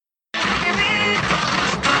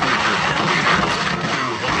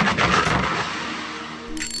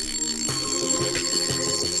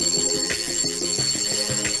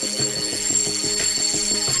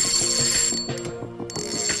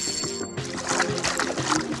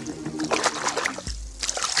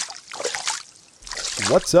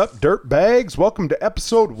What's up, dirt bags? Welcome to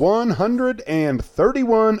episode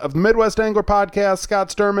 131 of the Midwest Angler Podcast. Scott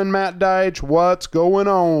Sturman, Matt Deitch. What's going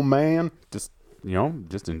on, man? Just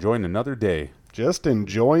enjoying another day. Just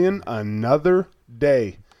enjoying another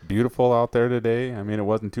day. Beautiful out there today. I mean, it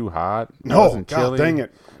wasn't too hot. It No, wasn't God chilly. dang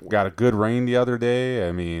it. Got a good rain the other day.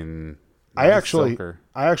 I mean, I actually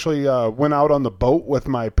went out on the boat with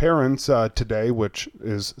my parents today, which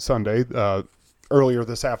is Sunday, earlier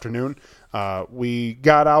this afternoon. We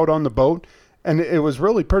got out on the boat, and it was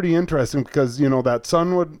really pretty interesting because, that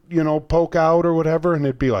sun would, poke out or whatever, and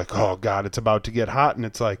it'd be like, oh, God, it's about to get hot. And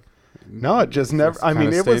it's like, no, it just never. I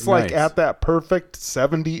mean, it was like at that perfect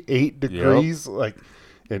 78 degrees. Yep. Like,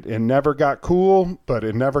 it never got cool, but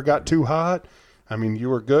it never got too hot. I mean, you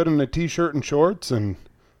were good in a T-shirt and shorts, and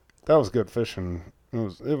that was good fishing.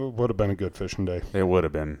 It would have been a good fishing day. It would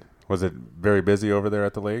have been. Was it very busy over there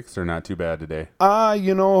at the lakes, or not too bad today?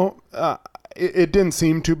 It didn't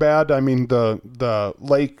seem too bad. I mean, the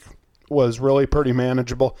lake was really pretty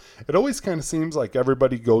manageable. It always kind of seems like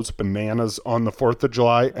everybody goes bananas on the 4th of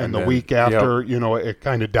July, and the then, week after, it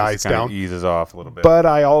kind of dies down. Eases off a little bit. But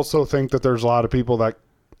I also think that there's a lot of people that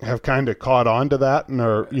have kind of caught on to that and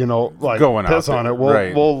are, like, going piss on it.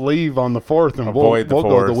 We'll leave on the 4th, and we'll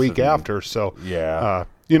go the week after. So, yeah.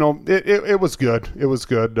 It was good. It was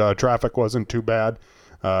good. Traffic wasn't too bad.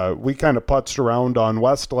 We kind of putzed around on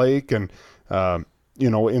West Lake and,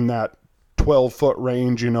 in that 12-foot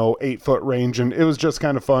range, 8-foot range. And it was just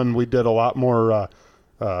kind of fun. We did a lot more,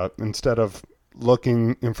 instead of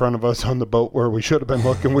looking in front of us on the boat where we should have been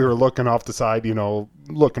looking, we were looking off the side,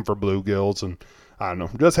 looking for bluegills and, I don't know,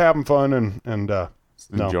 just having fun and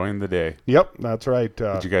enjoying the day. Yep, that's right.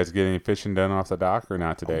 Did you guys get any fishing done off the dock or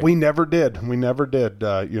not today? We never did. Me and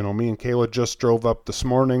Kayla just drove up this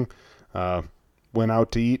morning, went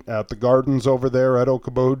out to eat at the gardens over there at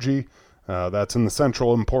Okoboji. That's in the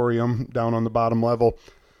Central Emporium down on the bottom level.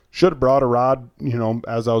 Should have brought a rod,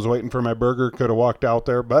 as I was waiting for my burger. Could have walked out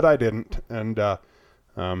there, but I didn't. And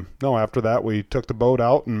no, after that we took the boat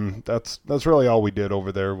out, and that's really all we did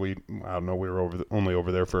over there. We were only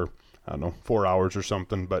over there for 4 hours or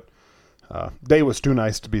something, but day was too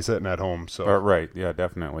nice to be sitting at home. So right, yeah,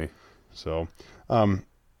 definitely. So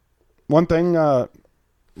one thing,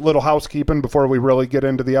 little housekeeping before we really get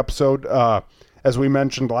into the episode. As we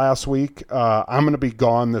mentioned last week, I'm going to be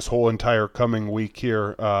gone this whole entire coming week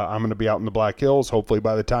here. I'm going to be out in the Black Hills. Hopefully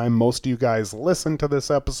by the time most of you guys listen to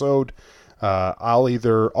this episode, I'll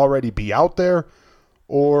either already be out there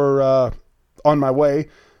or on my way.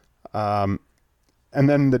 And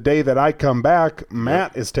then the day that I come back,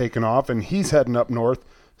 Matt is taking off, and he's heading up north.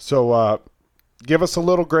 So give us a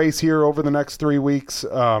little grace here over the next 3 weeks.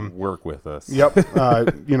 Work with us. Yep.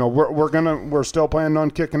 We're still planning on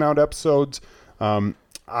kicking out episodes.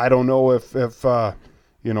 I don't know if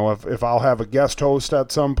I'll have a guest host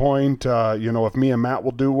at some point. If me and Matt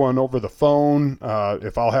will do one over the phone.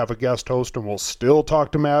 If I'll have a guest host and we'll still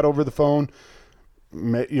talk to Matt over the phone.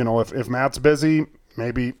 If Matt's busy,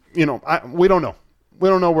 maybe. We don't know. We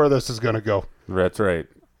don't know where this is going to go. That's right.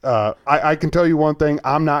 I can tell you one thing.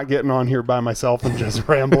 I'm not getting on here by myself and just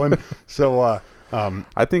rambling. So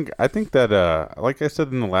I think that like I said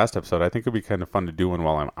in the last episode, I think it'd be kind of fun to do one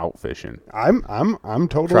while I'm out fishing. I'm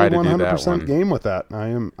totally 100% game with that.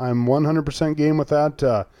 I'm 100% game with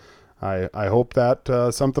that. I hope that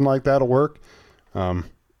something like that'll work.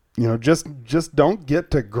 Just don't get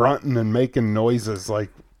to grunting and making noises like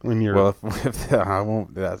when you're. Well, if I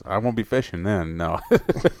won't be fishing then. No.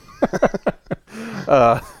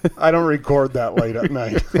 I don't record that late at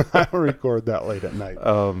night.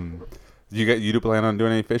 You do plan on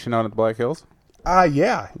doing any fishing out at the Black Hills?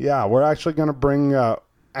 Yeah. We're actually going to bring.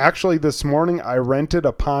 Actually, this morning I rented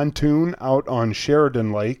a pontoon out on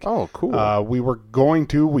Sheridan Lake. Oh, cool. We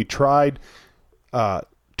tried.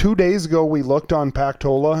 2 days ago, we looked on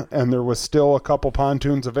Pactola, and there was still a couple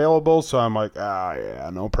pontoons available. So I'm like, yeah,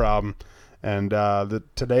 no problem. And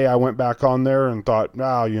today I went back on there and thought,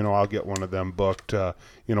 I'll get one of them booked.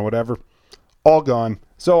 Whatever. All gone.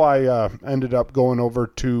 So I ended up going over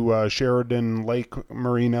to Sheridan Lake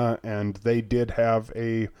Marina, and they did have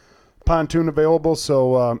a pontoon available.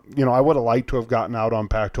 So, I would have liked to have gotten out on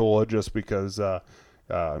Pactola just because,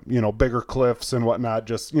 bigger cliffs and whatnot,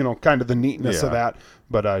 just, kind of the neatness of that.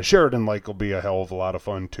 But Sheridan Lake will be a hell of a lot of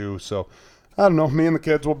fun, too. So, I don't know. Me and the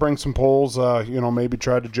kids will bring some poles, maybe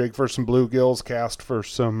try to jig for some bluegills, cast for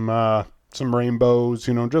some rainbows,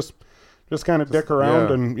 just kind of dick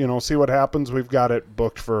around and, see what happens. We've got it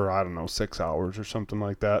booked for, 6 hours or something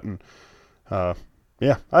like that. And, I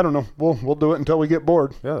don't know. We'll do it until we get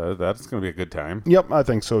bored. Yeah, that's going to be a good time. Yep, I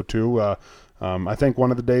think so too. I think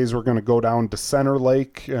one of the days we're going to go down to Center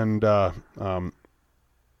Lake, and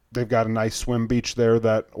they've got a nice swim beach there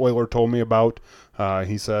that Euler told me about.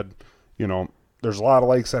 He said, there's a lot of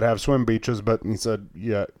lakes that have swim beaches, but he said,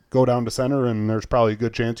 yeah, go down to Center, and there's probably a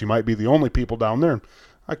good chance you might be the only people down there.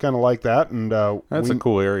 I kind of like that, and that's a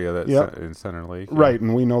cool area that's in Center Lake, right?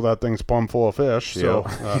 And we know that thing's plumb full of fish, so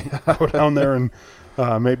go down there and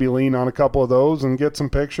maybe lean on a couple of those and get some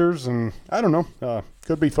pictures, and I don't know,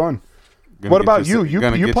 could be fun. What about you? You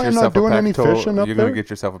planning on doing any fishing up there? You're going to get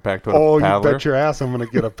yourself a Pactola paddler? You bet your ass I'm going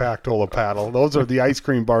to get a Pactola paddle. Those are the ice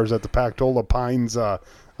cream bars at the Pactola Pines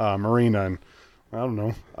Marina. And I don't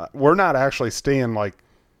know. We're not actually staying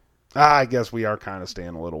I guess we are kind of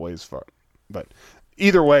staying a little ways far. But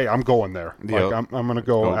either way, I'm going there. Yep. I'm going to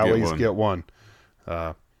go at least get one.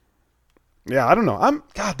 Yeah, I don't know.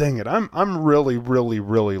 God dang it. I'm really, really,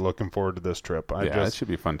 really looking forward to this trip. It should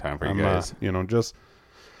be a fun time for you guys.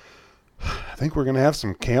 I think we're going to have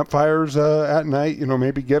some campfires at night,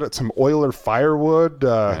 maybe get at some Euler firewood,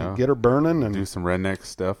 get her burning. And do some redneck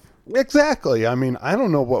stuff. Exactly. I mean, I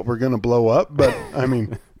don't know what we're going to blow up, but, I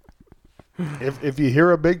mean, if you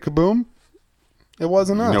hear a big kaboom, it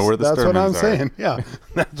wasn't us. That's what I'm saying. Yeah,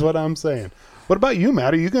 that's what I'm saying. What about you,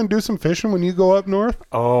 Matt? Are you going to do some fishing when you go up north?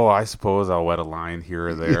 Oh, I suppose I'll wet a line here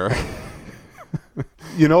or there.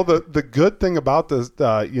 The good thing about this,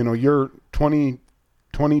 you're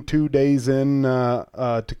 22 days in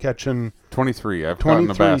to catching 23. I've caught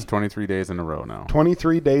the bass 23 days in a row now.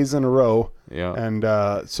 23 days in a row. Yeah. And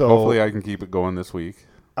so hopefully I can keep it going this week.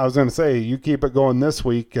 I was going to say, you keep it going this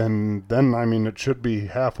week, and then, I mean, it should be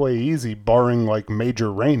halfway easy, barring,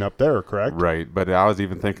 major rain up there, correct? Right, but I was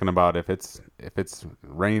even thinking about if it's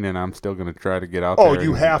raining, I'm still going to try to get out there. Oh,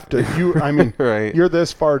 you have to. I mean, right. You're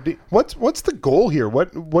this far deep. What's the goal here?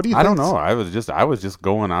 What do you think? I don't know. I was just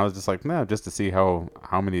going. I was just like, nah, just to see how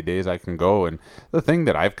many days I can go. And the thing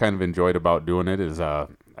that I've kind of enjoyed about doing it is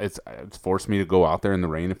it's forced me to go out there in the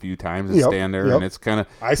rain a few times and stand there, and it's kind of.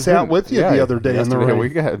 I sat with you the other day in the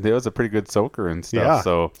rain. There was a pretty good soaker and stuff. Yeah.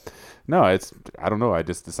 So, no, I don't know. I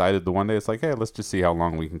just decided the one day it's like, hey, let's just see how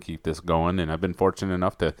long we can keep this going. And I've been fortunate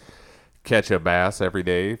enough to catch a bass every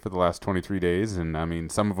day for the last 23 days, and I mean,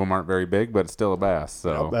 some of them aren't very big, but it's still a bass.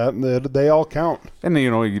 So they all count. And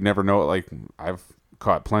you never know. Like I've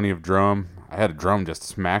caught plenty of drum. I had a drum just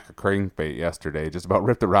smack a crankbait yesterday, just about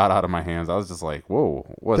ripped the rod out of my hands. I was just like, whoa,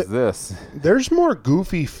 what's this? There's more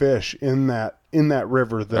goofy fish in that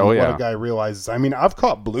river than what a guy realizes. I mean, I've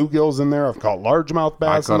caught bluegills in there. I've caught largemouth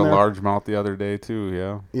bass in there. I caught a largemouth the other day too,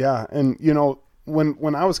 yeah. Yeah, and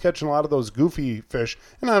when I was catching a lot of those goofy fish,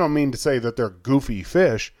 and I don't mean to say that they're goofy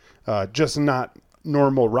fish, just not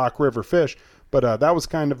normal Rock River fish, but that was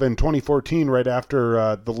kind of in 2014, right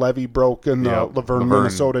after the levee broke in the Laverne,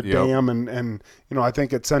 Minnesota dam, and I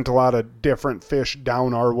think it sent a lot of different fish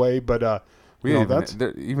down our way. But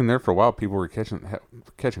even there for a while, people were catching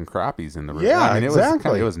crappies in the river. Yeah, I mean,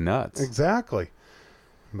 exactly. It was nuts. Exactly.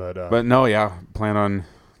 But no, yeah, plan on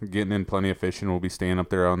getting in plenty of fishing. We'll be staying up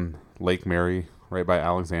there on Lake Mary, right by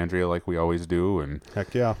Alexandria, like we always do, and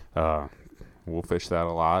heck yeah, we'll fish that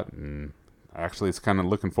a lot. And actually, it's kind of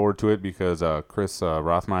looking forward to it because Chris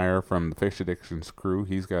Rothmeyer from the Fish Addictions crew,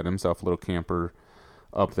 he's got himself a little camper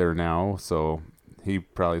up there now, so he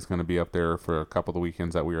probably is going to be up there for a couple of the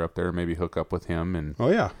weekends that we were up there. Maybe hook up with him and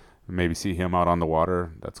maybe see him out on the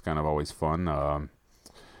water. That's kind of always fun.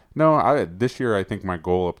 This year I think my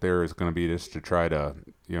goal up there is going to be just to try to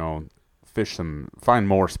find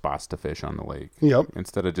more spots to fish on the lake. Yep.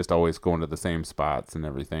 Instead of just always going to the same spots and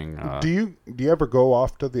everything. Do you ever go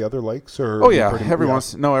off to the other lakes or? Oh yeah, every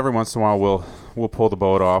once in a while we'll pull the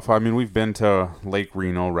boat off. I mean, we've been to Lake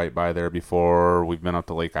Reno right by there before. We've been up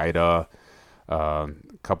to Lake Ida, a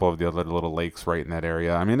couple of the other little lakes right in that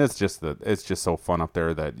area. I mean, it's just so fun up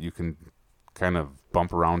there that you can kind of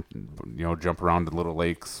bump around, jump around the little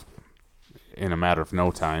lakes in a matter of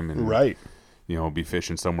no time. And, right. Be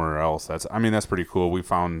fishing somewhere else. That's pretty cool. We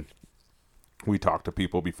talked to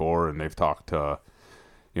people before, and they've talked to,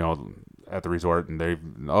 at the resort, and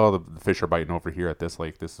the fish are biting over here at this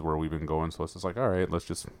lake. This is where we've been going. So it's just like, all right, let's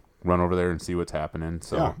just run over there and see what's happening.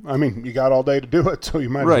 So yeah, I mean, you got all day to do it, so you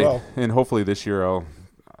might as well. Right, and hopefully this year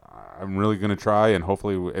I'm really going to try, and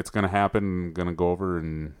hopefully it's going to happen. I'm going to go over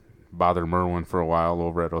and bother Merwin for a while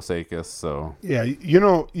over at Osakis. So yeah,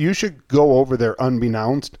 you should go over there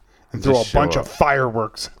unbeknownst and throw a bunch of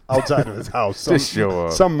fireworks outside of his house. Just show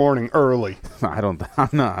up. Some morning early. No,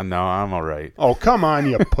 I'm all right. Oh, come on,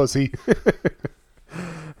 you pussy.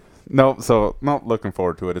 Looking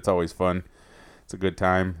forward to it. It's always fun. It's a good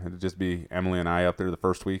time. It'll just be Emily and I up there the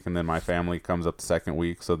first week, and then my family comes up the second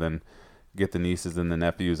week, so then get the nieces and the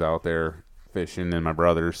nephews out there fishing and my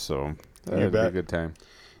brothers, so it'd be a good time.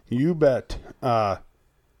 You bet.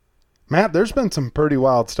 Matt, there's been some pretty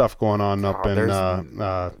wild stuff going on up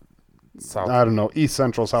in East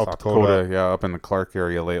Central South Dakota. Yeah, up in the Clark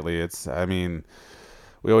area lately.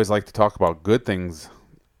 We always like to talk about good things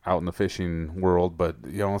out in the fishing world, but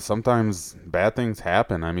sometimes bad things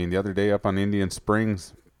happen. The other day up on Indian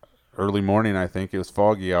Springs, early morning, I think it was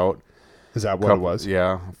foggy out. Is that what it was?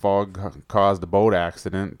 Yeah, fog caused a boat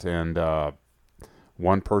accident, and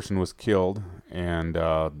one person was killed, and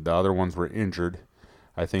the other ones were injured.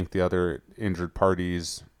 I think the other injured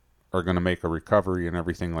parties are going to make a recovery and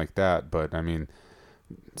everything like that, but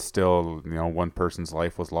still, one person's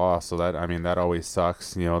life was lost, so that always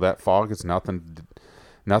sucks. That fog is nothing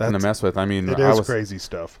to mess with. It is crazy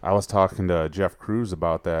stuff. I was talking to Jeff Cruz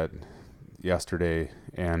about that yesterday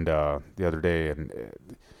and the other day, and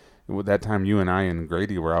that time you and I and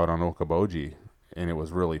Grady were out on Okoboji, and it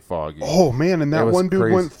was really foggy. Oh man, and that one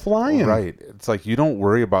dude went flying. Right. It's like you don't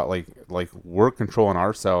worry about like we're controlling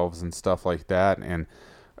ourselves and stuff like that, and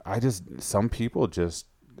some people just,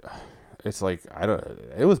 it's like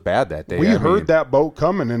it was bad that day. We heard that boat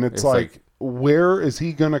coming, and it's like where is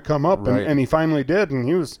he going to come up? Right. And he finally did, and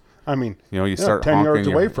he was, you start 10 yards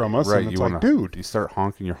away from us, right, and it's dude. You start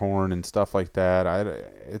honking your horn and stuff like that.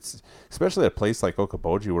 It's especially at a place like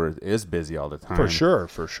Okoboji where it is busy all the time. For sure.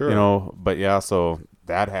 But yeah, so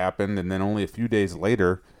that happened, and then only a few days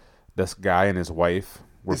later, this guy and his wife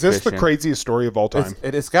were fishing. Is this the craziest story of all time?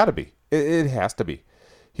 It's got to be. It has to be.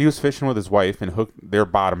 He was fishing with his wife and they're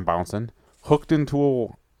bottom bouncing, hooked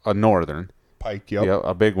into a northern pike, yep. Yeah,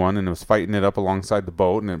 a big one, and it was fighting it up alongside the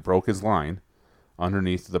boat, and it broke his line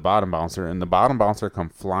underneath the bottom bouncer, and the bottom bouncer come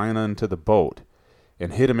flying into the boat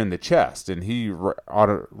and hit him in the chest, and he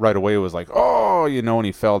right away was like, oh, and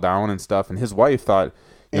he fell down and stuff, and his wife thought,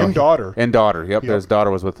 daughter, yep, his daughter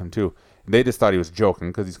was with him too. They just thought he was joking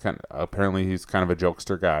because he's kind of a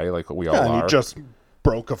jokester guy, like we all are. And he just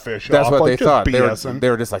broke a fish That's off. What they thought. BSing. They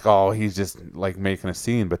were just like, oh, he's just like making a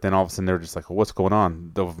scene. But then all of a sudden they were just like, well, what's going on?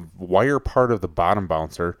 The wire part of the bottom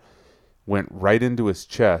bouncer went right into his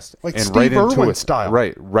chest, like and Steve right into Irwin his style.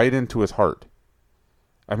 Right into his heart.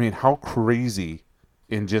 How crazy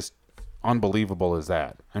and just unbelievable is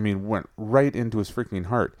that? Went right into his freaking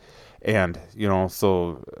heart. And,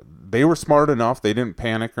 so they were smart enough. They didn't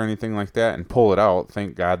panic or anything like that and pull it out.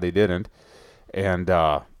 Thank God they didn't. And,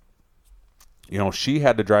 she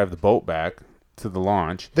had to drive the boat back to the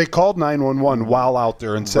launch. They called 911 while out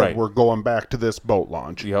there and said, we're going back to this boat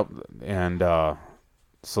launch. Yep. And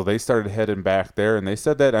so they started heading back there, and they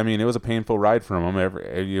said that, it was a painful ride for them.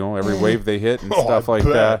 Every wave they hit and stuff like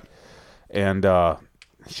that. And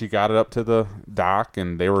she got it up to the dock,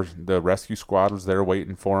 and the rescue squad was there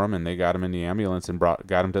waiting for him, and they got him in the ambulance and got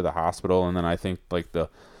him to the hospital. And then I think the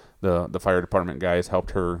fire department guys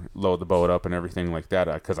helped her load the boat up and everything like that,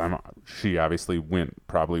 because she obviously went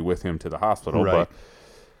probably with him to the hospital. Right.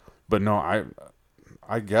 But no,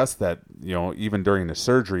 I guess that even during the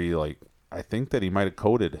surgery, I think that he might have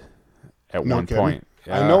coded at one point.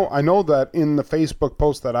 Yeah. I know that in the Facebook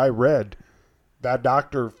post that I read, that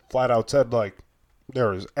doctor flat out said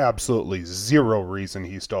there is absolutely zero reason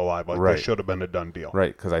he's still alive. This should have been a done deal.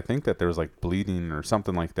 Right, because I think that there was bleeding or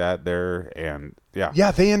something like that there, and yeah.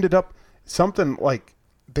 Yeah, they ended up having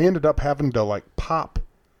to pop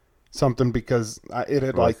something because it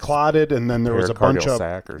had clotted, and then there was a bunch of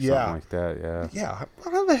sac or something like that. Yeah. Yeah.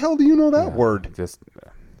 How the hell do you know that word? Just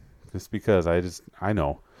because I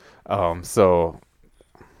know. So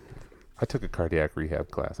I took a cardiac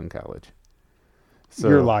rehab class in college. So,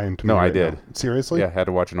 you're lying to me. No, I did. Now. Seriously? Yeah, had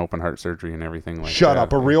to watch an open heart surgery and everything like that. Shut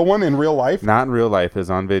up. A real one in real life? Not in real life. It was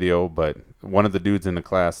on video, but one of the dudes in the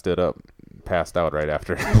class stood up, passed out right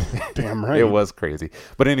after. Damn right. It was crazy.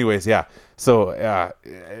 But anyways, yeah. So,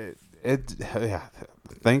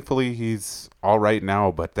 thankfully he's all right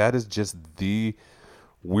now, but that is just the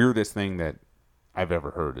weirdest thing that I've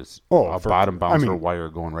ever heard is a bottom bouncer wire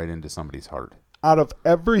going right into somebody's heart. Out of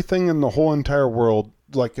everything in the whole entire world,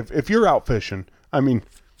 if you're out fishing, you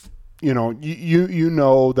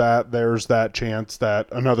know that there's that chance that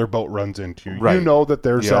another boat runs into you. Right. You know that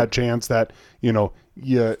there's that chance that, you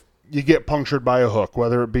get punctured by a hook,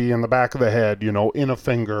 whether it be in the back of the head, in a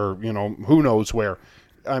finger, who knows where.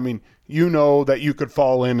 You know that you could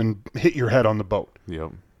fall in and hit your head on the boat.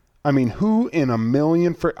 Yep. Who in a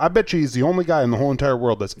million... I bet you he's the only guy in the whole entire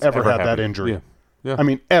world that's ever had that injury. Yeah.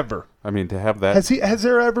 Ever. To have that... Has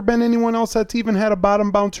there ever been anyone else that's even had a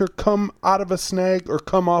bottom bouncer come out of a snag or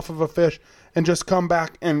come off of a fish and just come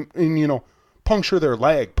back and puncture their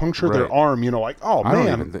leg, puncture their arm, like, oh,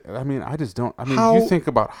 man. I just don't. I mean, you think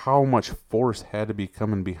about how much force had to be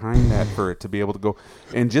coming behind that for it to be able to go,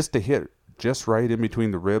 and just to hit just right in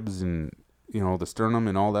between the ribs and, the sternum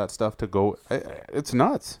and all that stuff to go. It's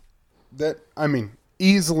nuts.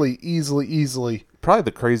 Easily. Probably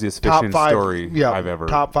the craziest fishing story I've ever.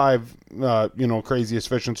 Top 5, craziest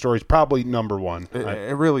fishing stories. Probably number 1.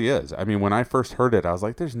 It really is. I mean, when I first heard it, I was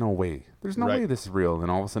like, "There's no way. There's no way this is real."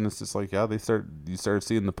 And all of a sudden, it's just like, you started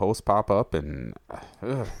seeing the posts pop up, and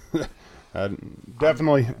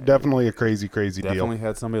definitely a crazy deal. Definitely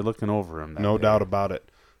had somebody looking over him. No doubt about it.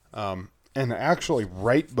 And actually,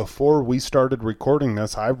 right before we started recording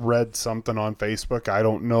this, I read something on Facebook. I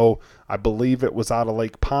don't know. I believe it was out of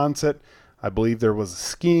Lake Poncet. I believe there was a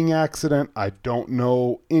skiing accident. I don't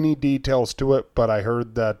know any details to it, but I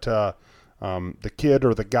heard that the kid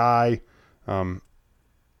or the guy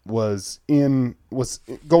was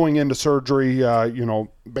going into surgery,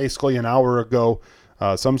 basically an hour ago.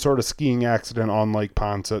 Some sort of skiing accident on Lake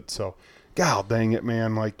Poncet. So, God dang it,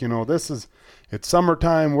 man! It's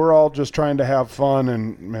summertime. We're all just trying to have fun,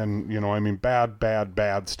 and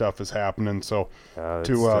bad stuff is happening. So,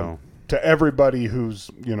 to everybody who's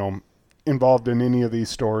involved in any of these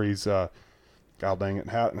stories, God dang it,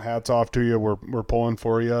 hats off to you. We're pulling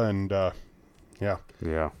for you, and yeah.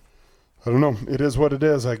 I don't know. It is what it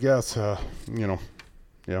is, I guess. Yeah.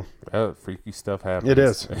 Freaky stuff happens. It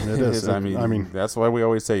is. I mean, that's why we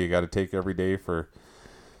always say you got to take every day for.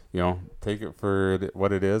 Take it for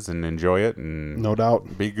what it is and enjoy it, and no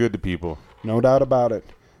doubt be good to people. No doubt about it.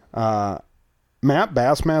 Matt,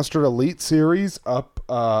 Bassmaster Elite Series up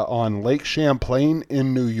on Lake Champlain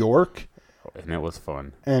in New York. And it was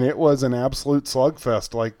fun. And it was an absolute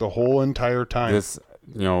slugfest, like the whole entire time. This,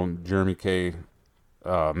 Jeremy K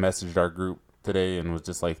messaged our group today and was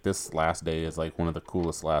just like, this last day is like one of the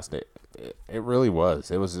coolest last days. It really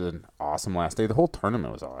was. It was an awesome last day. The whole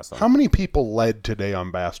tournament was awesome. How many people led today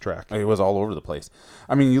on Bass Track? It was all over the place.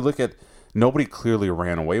 I mean, you look at, nobody clearly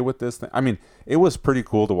ran away with this thing. I mean, it was pretty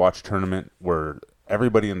cool to watch a tournament where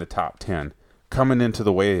everybody in the top 10 coming into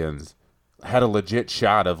the weigh-ins had a legit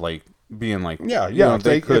shot of like being like,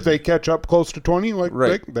 if they catch up close to 20,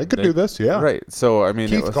 they could do this. Yeah. Right. So, I mean,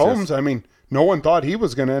 Keith Combs, no one thought he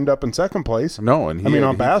was going to end up in second place. No, and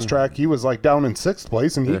on Bass Track, he was like down in sixth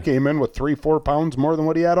place, and he came in with 3-4 pounds more than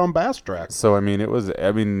what he had on Bass Track. So,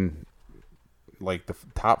 like the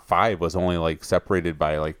top 5 was only like separated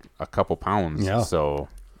by like a couple pounds. Yeah. So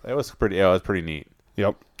it was pretty neat.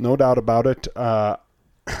 Yep, no doubt about it. I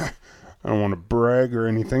don't want to brag or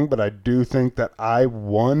anything, but I do think that I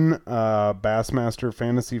won Bassmaster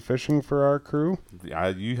Fantasy Fishing for our crew.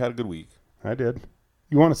 You had a good week. I did.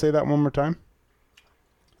 You want to say that one more time?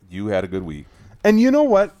 You had a good week. And you know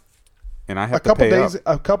what? And I have to pay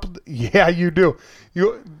up. Yeah, you do.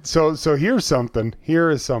 So here's something.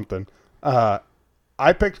 I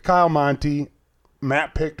picked Kyle Monty.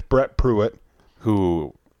 Matt picked Brett Pruitt,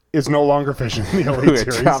 who is no longer fishing in the Elite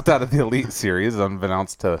Series. Who dropped out of the Elite Series,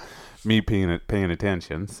 unbeknownst to me paying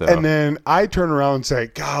attention. So. And then I turn around and say,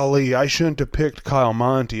 golly, I shouldn't have picked Kyle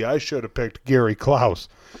Monty. I should have picked Gary Klaus.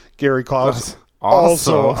 Gary Klaus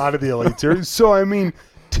also out of the Elite Series. So,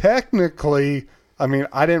 technically,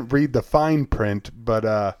 I didn't read the fine print,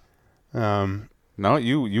 but no,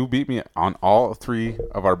 you beat me on all 3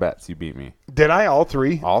 of our bets. You beat me. Did I? All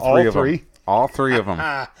 3? All 3 of them. All 3 of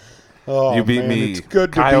them. Oh, you beat me. It's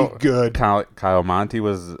good to be good. Kyle Monty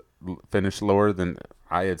was finished lower than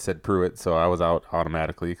I had said Pruitt, so I was out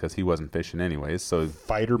automatically because he wasn't fishing anyways. So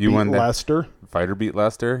Fighter beat Lester. Fighter beat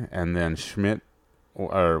Lester, and then Schmidt,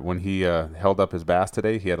 when he held up his bass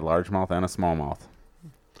today, he had a largemouth and a smallmouth.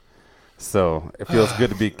 So it feels good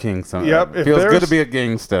to be king. Yep, it feels good to be a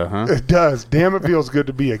gangsta, huh? It does. Damn, it feels good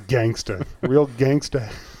to be a gangsta. Real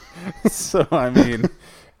gangsta. So,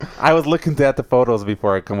 I was looking at the photos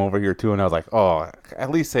before I come over here, too, and I was like, oh,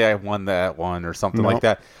 at least say I won that one or something like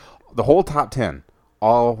that. The whole top 10,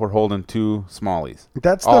 all were holding 2 smallies.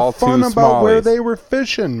 That's the fun about where they were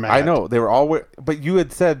fishing, Matt. I know. They were all but you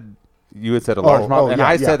had said a largemouth, and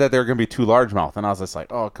I said that they were going to be 2 largemouth, and I was just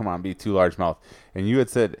like, oh, come on, be 2 largemouth. And you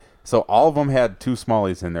had said... So all of them had 2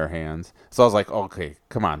 smallies in their hands. So I was like, okay,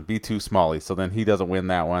 come on, be 2 smallies. So then he doesn't win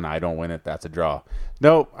that one. I don't win it. That's a draw.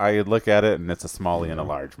 Nope. I look at it, and it's a smallie and a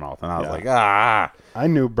largemouth. And I was like, I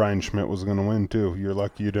knew Brian Schmidt was going to win, too. You're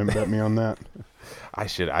lucky you didn't bet me on that. I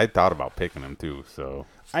thought about picking him, too. So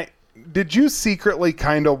Did you secretly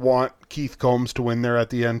kind of want Keith Combs to win there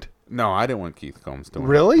at the end? No, I didn't want Keith Combs to win.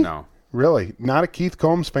 Really? No. Really? Not a Keith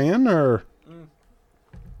Combs fan, or...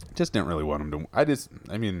 Just didn't really want him to.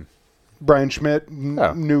 Brian Schmidt,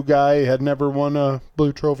 Yeah. new guy, had never won a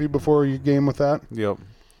blue trophy before. You game with that? Yep.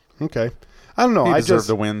 Okay. I don't know. He I deserved just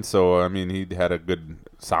the win, so I mean, he had a good,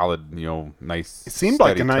 solid, nice. it seemed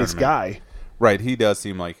like a steady nice tournament. guy. Right, he does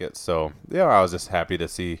seem like it. So yeah, I was just happy to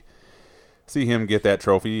see him get that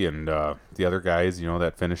trophy, and the other guys,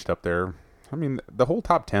 that finished up there. I mean, the whole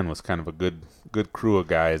top 10 was kind of a good crew of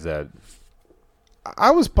guys that.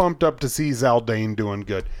 I was pumped up to see Zaldane doing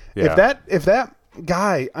good. Yeah. If that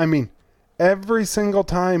guy, I mean, every single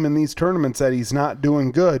time in these tournaments that he's not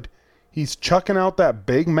doing good, he's chucking out that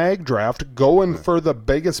big mag draft, going for the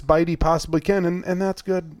biggest bite he possibly can, and that's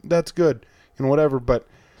good. That's good, and whatever. But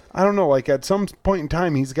I don't know, like at some point in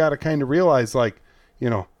time, he's got to kind of realize, like,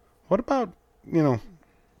 what about, and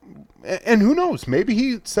who knows? Maybe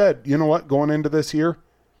he said, you know what, going into this year,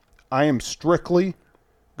 I am strictly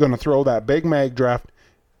going to throw that big mag draft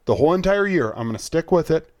the whole entire year. I'm going to stick with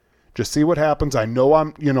it. Just see what happens. I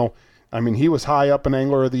know he was high up in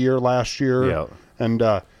Angler of the Year last year. Yeah. And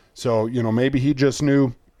so, maybe he just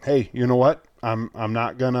knew, hey, you know what? I'm going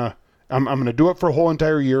to do it for a whole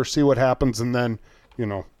entire year, see what happens. And then,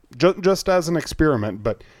 just as an experiment.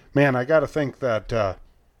 But man, I got to think that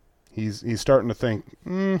he's starting to think,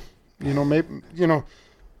 maybe,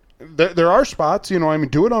 there are spots,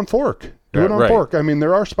 do it on fork. Do it on right. fork. I mean,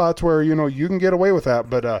 there are spots where, you can get away with that,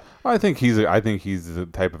 but I think he's the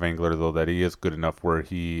type of angler though that he is good enough where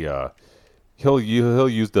he'll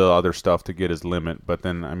use the other stuff to get his limit, but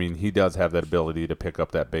then I mean he does have that ability to pick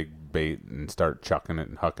up that big bait and start chucking it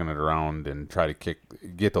and hucking it around and try to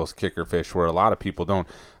get those kicker fish where a lot of people don't.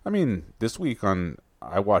 I mean, this week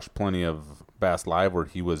I watched plenty of Bass Live where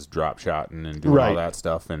he was drop shotting and doing all that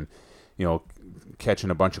stuff and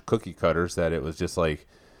catching a bunch of cookie cutters that it was just like.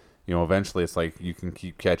 Eventually it's like you can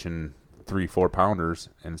keep catching 3-4 pounders,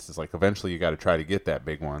 and it's just like eventually you got to try to get that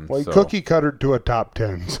big one. Well, he cookie cuttered to a top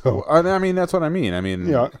 10. So I mean, that's what I mean. I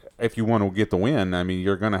mean, if you want to get the win, I mean,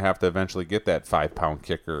 you're going to have to eventually get that 5-pound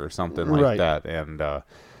kicker or something like that. And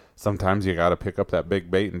sometimes you got to pick up that big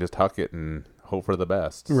bait and just huck it and hope for the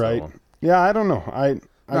best. Right. So. Yeah, I don't know. It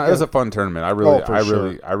was a fun tournament. I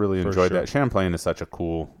really enjoyed that. Champlain is such a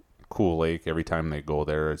cool lake. Every time they go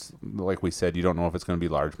there, it's like we said, you don't know if it's going to be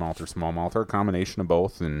largemouth or smallmouth or a combination of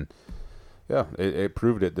both, and it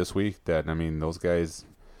proved it this week that I mean those guys,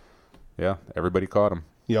 everybody caught them.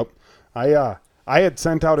 Yep. I had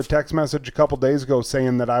sent out a text message a couple days ago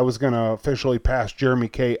saying that I was going to officially pass Jeremy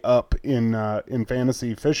K up in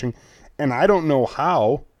fantasy fishing, and I don't know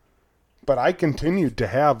how, but I continued to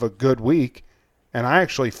have a good week, and I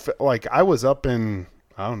actually I was up in,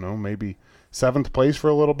 I don't know, maybe 7th place for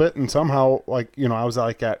a little bit, and somehow I was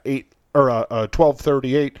like at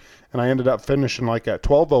 12:38, and I ended up finishing like at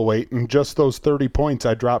 12:08, and just those 30 points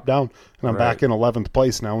I dropped down, and I'm back in 11th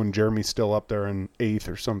place now, and Jeremy's still up there in 8th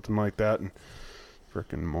or something like that, and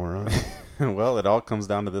freaking moron. Well, it all comes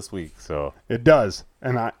down to this week, so it does,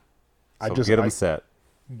 and I just get them set.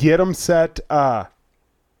 Get them set. Where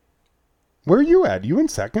are you at? You in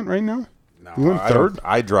second right now? No, you in third?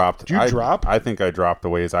 I dropped. Did you drop? I think I dropped a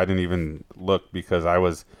ways. I didn't even look because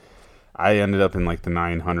I ended up in like the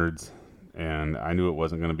 900s, and I knew it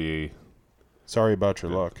wasn't going to be. Sorry about your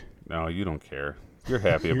luck. No, you don't care. You're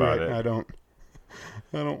happy about right, it. I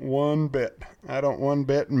don't one bit.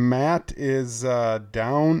 Matt is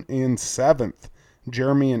down in 7th.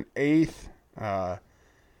 Jeremy in 8th.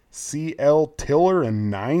 C.L. Tiller in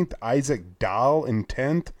 9th. Isaac Dahl in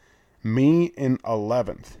 10th. Me in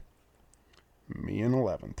 11th.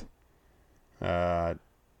 That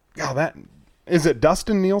is it.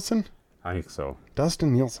 Dustin Nielsen? I think so.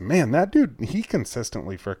 Dustin Nielsen, man, that dude, he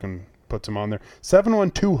consistently freaking puts him on there.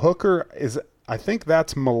 712 hooker is, I think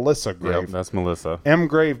that's Melissa Grave. Yep, that's Melissa. M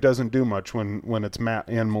Grave doesn't do much when it's Matt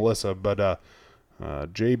and Melissa, but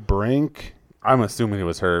Jay Brink. I'm assuming it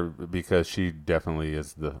was her because she definitely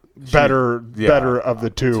is the better of the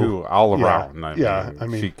two all around. I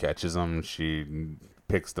mean, she catches them. She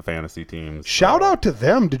picks the fantasy teams. Shout out to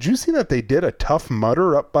them. Did you see that they did a Tough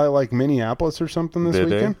Mudder up by like Minneapolis or something this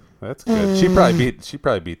weekend? That's good. She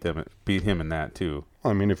probably beat him in that too.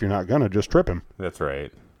 I mean, if you're not gonna, just trip him. That's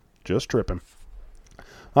right. Just trip him.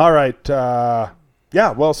 All right.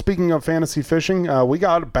 Well, speaking of fantasy fishing, we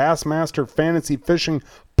got a Bassmaster Fantasy Fishing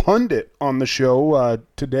pundit on the show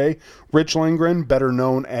today. Rich Lindgren, better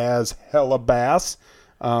known as Hellabass.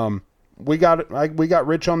 We got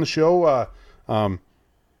Rich on the show.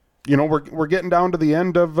 We're getting down to the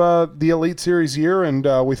end of the Elite Series year, and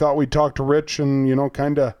we thought we'd talk to Rich and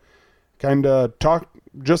kind of talk,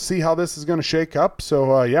 just see how this is going to shake up.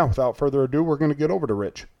 So without further ado, we're going to get over to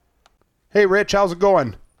Rich. Hey, Rich, how's it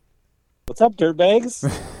going? What's up, dirtbags?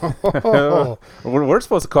 We're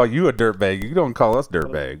supposed to call you a dirtbag. You don't call us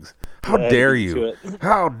dirtbags. How dare you?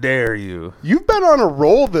 How dare you? You've been on a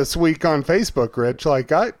roll this week on Facebook, Rich.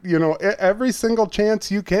 Like every single chance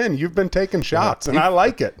you can, you've been taking shots, and I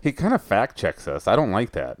like it. He kind of fact checks us. I don't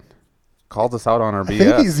like that. Calls us out on our BS. I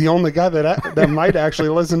think he's the only guy that might actually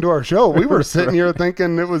listen to our show. We were sitting here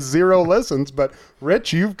thinking it was 0 listens, but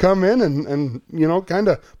Rich, you've come in and kind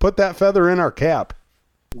of put that feather in our cap.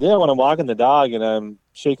 Yeah, when I'm walking the dog and I'm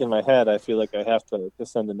shaking my head, I feel like I have to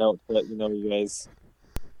send a note to let you know, you guys.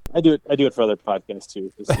 I do it for other podcasts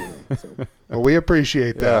too. So. Well, we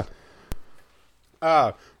appreciate that.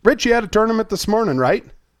 Rich, you had a tournament this morning, right?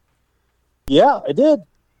 Yeah, I did.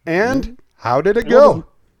 And how did it go?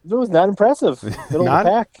 It was not impressive. Middle of the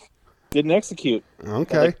pack. Didn't execute.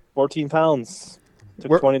 Okay. Like 14 pounds.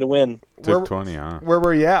 Took 20 to win. Took 20, huh? Where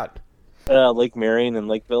were you at? Lake Marion and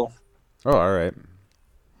Lakeville. Oh, all right.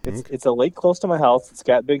 It's a lake close to my house. It's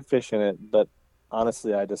got big fish in it, but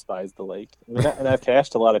honestly, I despise the lake. And I've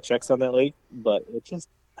cashed a lot of checks on that lake, but it just,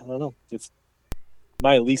 I don't know. It's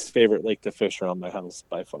my least favorite lake to fish around my house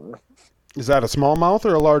by far. Is that a smallmouth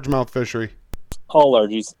or a largemouth fishery? All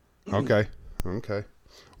largies. Okay.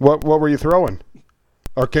 What were you throwing?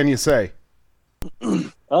 Or can you say?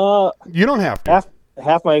 You don't have to.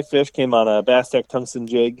 Half my fish came on a Bass Tech tungsten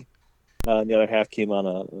jig, and the other half came on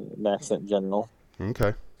a Maxent General.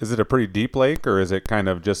 Okay. Is it a pretty deep lake, or is it kind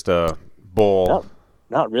of just a bowl?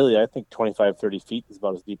 Not really. I think 25, 30 feet is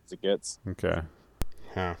about as deep as it gets. Okay.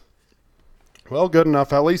 Yeah. Well, good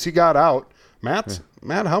enough. At least you got out. Matt,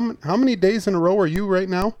 how many days in a row are you right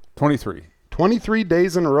now? 23. 23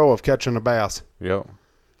 days in a row of catching a bass. Yep.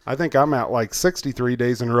 I think I'm at like 63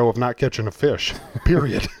 days in a row of not catching a fish,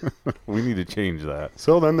 period. We need to change that.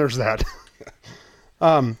 So then there's that.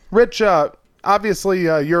 Rich, obviously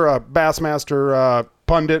you're a Bassmaster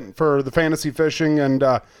pundit for the fantasy fishing, and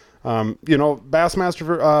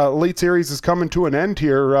Bassmaster Elite Series is coming to an end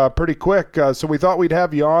here pretty quick. So we thought we'd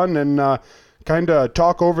have you on and kind of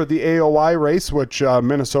talk over the AOI race, which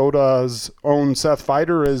Minnesota's own Seth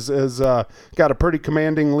Feider is got a pretty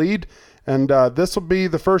commanding lead. And this will be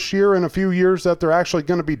the first year in a few years that they're actually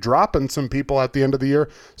going to be dropping some people at the end of the year.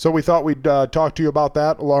 So we thought we'd talk to you about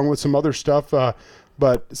that along with some other stuff.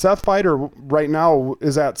 But Seth Feider right now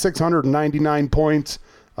is at 699 points.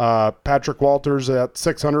 Patrick Walters at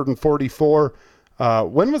 644.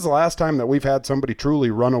 When was the last time that we've had somebody truly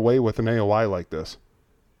run away with an AOI like this?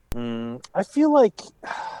 I feel like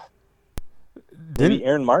maybe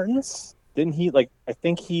Aaron Martins. Didn't he, I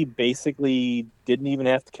think he basically didn't even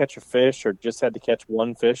have to catch a fish or just had to catch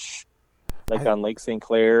one fish, on Lake St.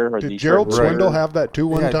 Clair. Or did Gerald Swindle have that too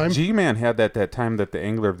one time? G-Man had that time that the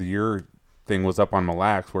Angler of the Year thing was up on Mille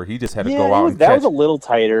Lacs, where he just had to go out and that catch. Was a little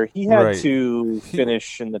tighter. He had to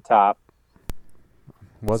finish in the top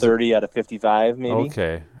 30 out of 55, maybe.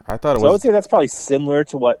 Okay. I thought it was. So I would say that's probably similar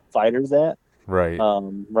to what Feider's at. Right.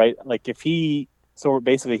 Right? Like if he, so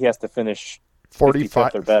basically he has to finish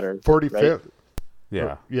 45 or better. 45th. Right?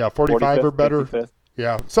 Yeah. Yeah, 45 or better. 55th.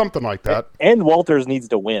 Yeah, something like that. And Walters needs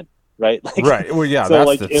to win, right? Right. Well, yeah. So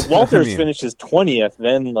if Walters finishes 20th,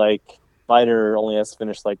 then Feider only has to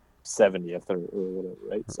finish 70th or whatever,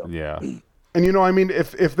 right? So yeah. And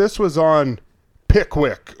if this was on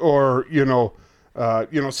Pickwick or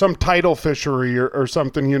some tidal fishery or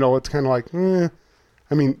something, it's kind of like,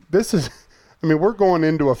 we're going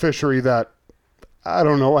into a fishery that, I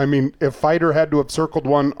don't know. If Feider had to have circled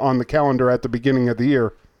one on the calendar at the beginning of the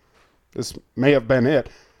year, this may have been it.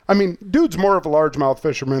 Dude's more of a largemouth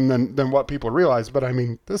fisherman than what people realize, but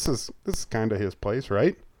this is kind of his place,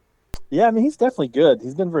 right? Yeah, he's definitely good.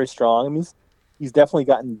 He's been very strong. He's definitely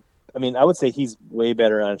gotten. I would say he's way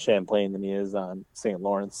better on Champlain than he is on St.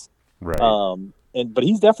 Lawrence. Right. But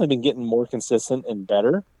he's definitely been getting more consistent and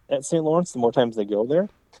better at St. Lawrence the more times they go there.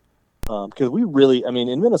 Because we really,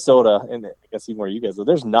 in Minnesota, and I guess even where you guys live,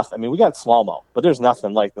 there's nothing. We got smallmouth, but there's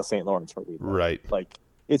nothing like the St. Lawrence where we live. Right.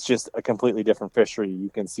 It's just a completely different fishery. You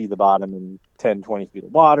can see the bottom in 10, 20 feet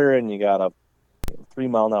of water, and you got a 3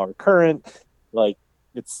 mile an hour current.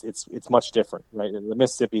 It's much different, right? And the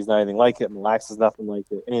Mississippi's not anything like it, and the Lax is nothing like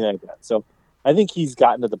it, anything like that. So I think he's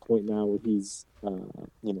gotten to the point now where he's,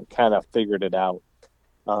 kind of figured it out.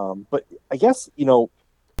 But I guess,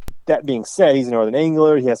 that being said, he's a northern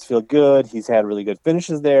angler. He has to feel good. He's had really good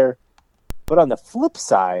finishes there. But on the flip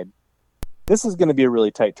side, this is going to be a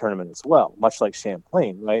really tight tournament as well, much like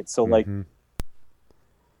Champlain, right? So,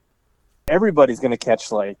 everybody's going to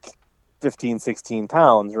catch 15, 16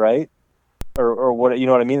 pounds, right? Or what, you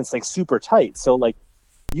know what I mean? It's super tight. So,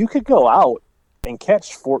 you could go out and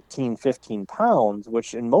catch 14, 15 pounds,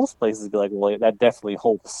 which in most places would be well, that definitely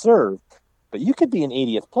holds serve. but you could be in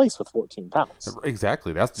 80th place with 14 pounds.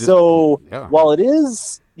 Exactly. That's just, so yeah. While it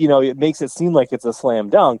is, it makes it seem like it's a slam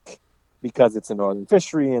dunk because it's a northern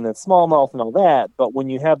fishery and it's smallmouth and all that. But when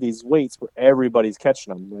you have these weights where everybody's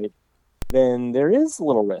catching them, right, then there is a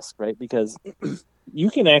little risk, right? Because you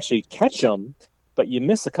can actually catch them, but you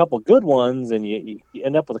miss a couple good ones and you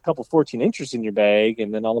end up with a couple 14 inches in your bag,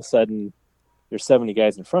 and then all of a sudden there's 70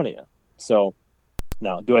 guys in front of you. So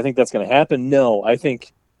now, do I think that's going to happen? No. I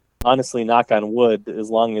think, honestly, knock on wood, as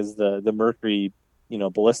long as the mercury,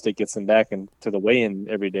 ballistic gets them back into the weigh-in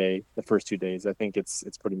every day, the first 2 days, I think it's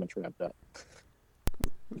pretty much wrapped up.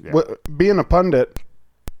 Yeah. Being a pundit,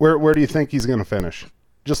 where do you think he's going to finish?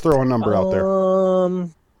 Just throw a number out there.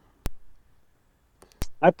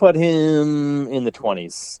 I put him in the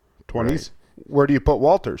 20s. 20s? Right. Where do you put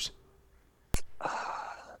Walters?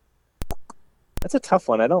 That's a tough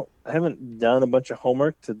one. I haven't done a bunch of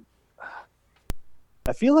homework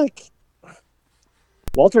I feel like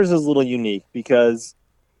Walters is a little unique because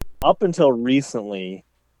up until recently,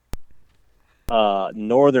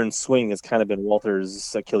 Northern Swing has kind of been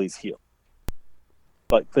Walters' Achilles heel.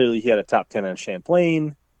 But clearly he had a top 10 on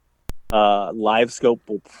Champlain. Live Scope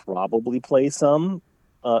will probably play some,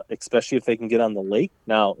 especially if they can get on the lake.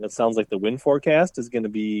 Now, it sounds like the wind forecast is going to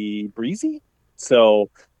be breezy. So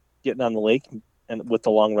getting on the lake and with the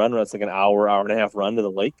long run, it's like an hour and a half run to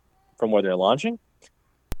the lake from where they're launching.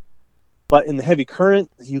 But in the heavy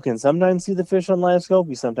current, you can sometimes see the fish on Live Scope.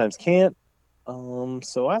 You sometimes can't.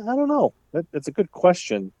 So I don't know. That's a good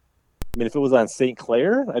question. I mean, if it was on St.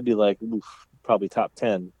 Clair, I'd be like, oof, probably top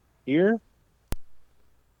 10. Here,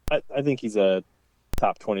 I think he's a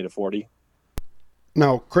top 20 to 40.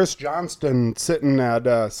 Now, Chris Johnston sitting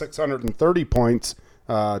at 630 points,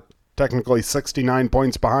 technically 69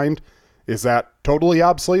 points behind. Is that totally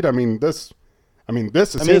obsolete? I mean, this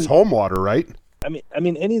is his home water, right? I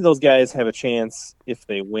mean, any of those guys have a chance if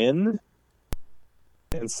they win,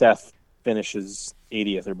 and Seth finishes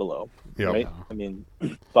 80th or below, right? I mean,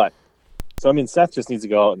 Seth just needs to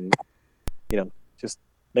go out and, just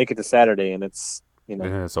make it to Saturday, and it's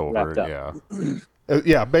it's over. Wrapped up.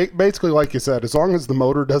 Yeah. Basically, like you said, as long as the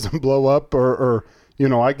motor doesn't blow up or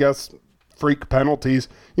I guess freak penalties.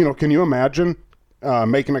 Can you imagine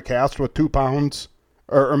making a cast with 2 pounds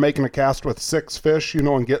or making a cast with 6 fish,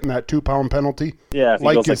 and getting that 2 pound penalty? Yeah, if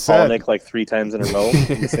he goes Polnick like 3 times in a row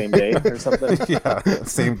in the same day or something. Yeah,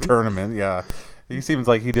 same tournament. Yeah, he seems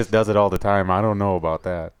like he just does it all the time. I don't know about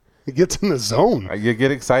that. He gets in the zone. You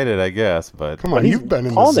get excited, I guess, but come on, you've been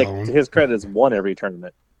in the zone. To his credit, has won every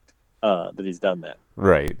tournament that he's done that.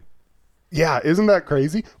 Right. Yeah, isn't that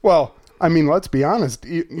crazy? Well, I mean, let's be honest.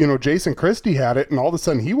 Jason Christie had it, and all of a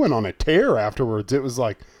sudden he went on a tear afterwards. It was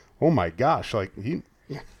like, oh my gosh, like he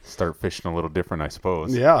start fishing a little different, I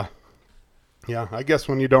suppose. Yeah. Yeah, I guess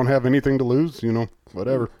when you don't have anything to lose,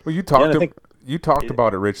 whatever. Well, you talked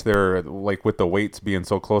about it, Rich, there, like with the weights being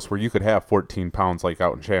so close where you could have 14 pounds like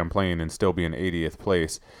out in Champlain and still be in 80th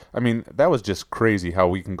place. I mean, that was just crazy how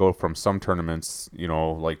we can go from some tournaments,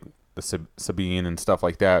 like the Sabine and stuff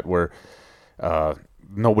like that, where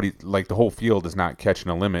nobody, like the whole field is not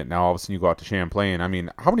catching a limit. Now all of a sudden you go out to Champlain. I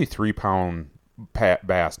mean, how many 3-pound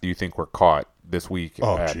bass do you think were caught this week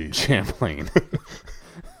at Champlain?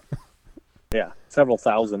 Yeah, several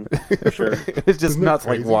thousand for sure. It's just nuts,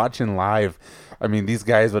 like watching live. I mean, these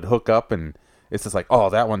guys would hook up, and it's just like, oh,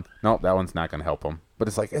 that one's not going to help them. But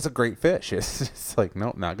it's like, it's a great fish. It's like,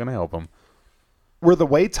 nope, not going to help them. Were the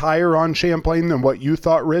weights higher on Champlain than what you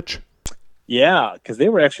thought, Rich? Yeah, because they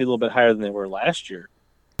were actually a little bit higher than they were last year.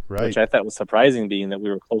 Right. Which I thought was surprising, being that we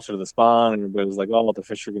were closer to the spawn, and everybody was like, oh, the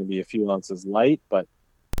fish are going to be a few ounces light, but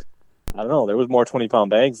I don't know. There was more 20-pound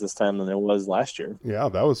bags this time than there was last year. Yeah,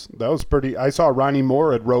 that was pretty. I saw Ronnie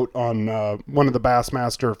Moore had wrote on one of the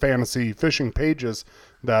Bassmaster fantasy fishing pages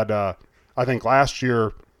that I think last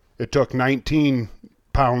year it took 19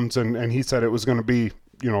 pounds, and he said it was going to be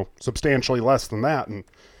substantially less than that. And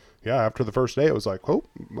yeah, after the first day, it was like, oh,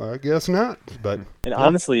 I guess not. But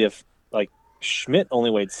honestly, if like Schmidt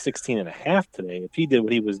only weighed 16.5 today, if he did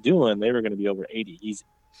what he was doing, they were going to be over 80 easy.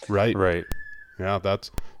 Right. Yeah,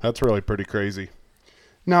 that's really pretty crazy.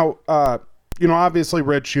 Now, obviously,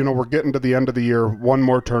 Rich, we're getting to the end of the year. One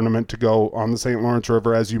more tournament to go on the St. Lawrence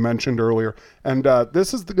River, as you mentioned earlier. And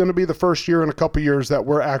this is going to be the first year in a couple years that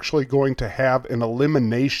we're actually going to have an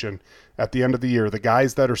elimination at the end of the year. The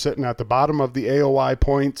guys that are sitting at the bottom of the AOI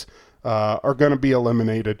points are going to be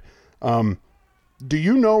eliminated. Do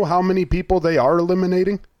you know how many people they are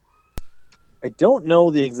eliminating? I don't know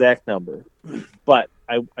the exact number, but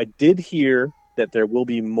I did hear that there will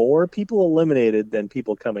be more people eliminated than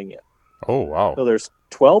people coming in. Oh, wow. So there's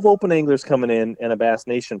 12 open anglers coming in and a Bass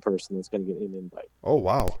Nation person that's going to get an invite. Oh,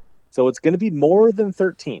 wow. So it's going to be more than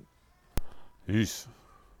 13. Jeez.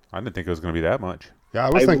 I didn't think it was going to be that much. Yeah, I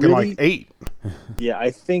was thinking like 8. Yeah,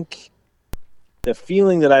 I think the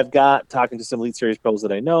feeling that I've got talking to some Elite Series pros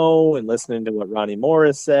that I know and listening to what Ronnie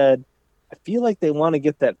Morris said, I feel like they want to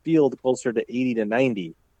get that field closer to 80 to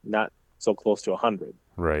 90, not so close to 100.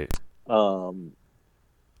 Right. Because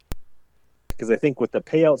I think with the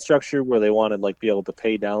payout structure where they want to like be able to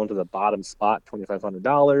pay down to the bottom spot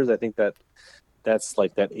 $2,500, I think that's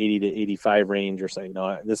like that 80 to 85 range or something.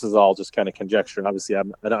 This is all just kind of conjecture. Obviously, I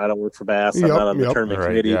don't work for Bass. I'm not on the tournament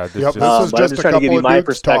committee. Yeah, this is but I'm just trying to give you my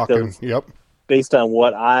perspective based on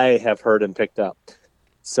what I have heard and picked up.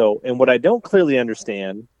 So, and what I don't clearly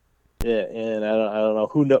understand, and I don't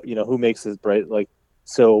know who makes this right. Like,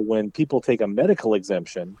 so when people take a medical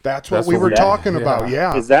exemption, that's what we were talking about.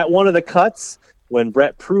 Yeah, is that one of the cuts when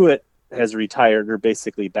Brett Pruitt has retired or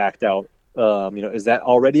basically backed out? Is that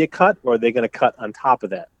already a cut, or are they going to cut on top of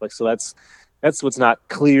that? Like, so that's what's not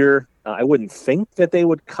clear. I wouldn't think that they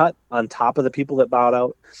would cut on top of the people that bowed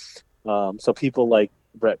out. So people like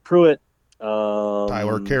Brett Pruitt,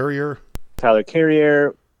 Tyler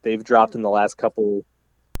Carrier, they've dropped in the last couple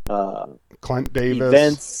Clint Davis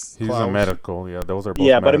events. He's a medical. Yeah, those are both.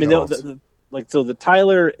 Yeah, but I mean, the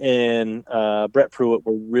Tyler and Brett Pruitt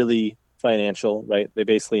were really financial, right? They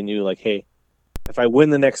basically knew like, hey, if I win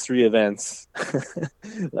the next 3 events,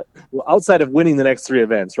 well, outside of winning the next 3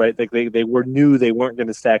 events, right? They knew they weren't going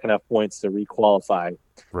to stack enough points to requalify,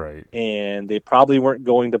 right? And they probably weren't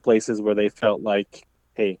going to places where they felt like,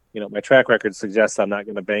 hey, my track record suggests I'm not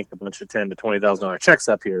going to bank a bunch of $10,000 to $20,000 checks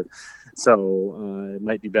up here, so it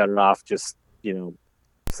might be better off just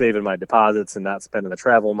saving my deposits and not spending the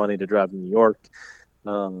travel money to drive to New York.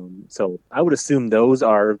 So I would assume those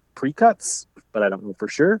are pre-cuts, but I don't know for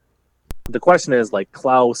sure. The question is like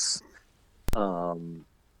Klaus, who's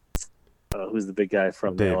the big guy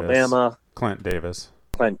from Alabama? Clint Davis.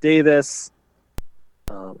 I think there's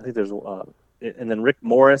and then Rick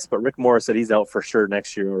Morris, but Rick Morris said he's out for sure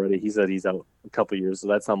next year already. He said he's out a couple of years, so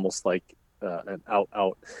that's almost like an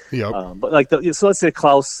out. Yep. But like so let's say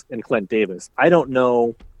Klaus and Clint Davis. I don't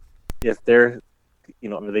know if they're,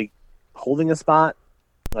 are they holding a spot?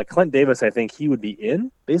 Like Clint Davis, I think he would be in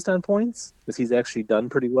based on points because he's actually done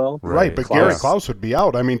pretty well. Right, but Gary Klaus would be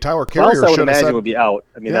out. I mean, Tyler Carrier Klaus, I would imagine, would be out.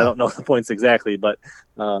 I mean, I don't know the points exactly, but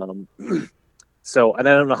so, and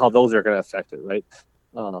I don't know how those are going to affect it, right?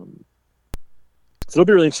 So it'll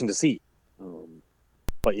be really interesting to see.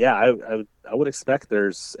 But yeah, I would expect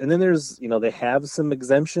there's they have some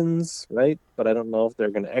exemptions, right? But I don't know if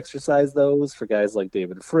they're going to exercise those for guys like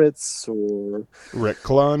David Fritz or Rick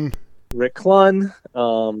Clunn.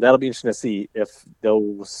 That'll be interesting to see if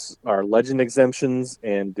those are legend exemptions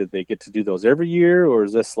and did they get to do those every year, or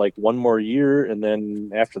is this like one more year and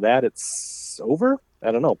then after that it's over?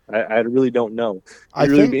 I don't know. I really don't know.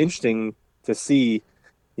 It'd really be interesting to see,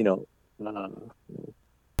 an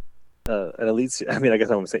Elite. I mean, I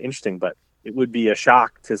guess I won't say interesting, but it would be a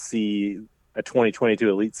shock to see a 2022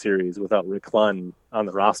 Elite Series without Rick Clunn on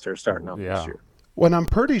the roster starting out this year. When I'm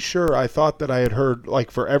pretty sure I thought that I had heard,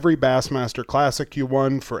 like, for every Bassmaster Classic you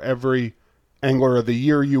won, for every Angler of the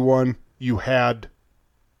Year you won, you had,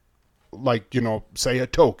 like, say a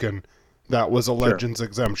token that was a Legends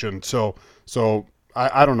exemption. So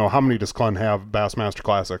I don't know. How many does Clunn have Bassmaster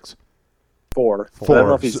Classics? 4. I don't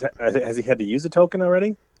know if has he had to use a token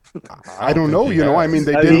already? I don't know. I mean,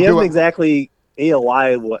 they didn't he do hasn't exactly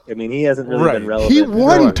AOI. I mean, he hasn't really been relevant. He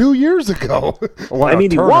won 2 years ago. Well, I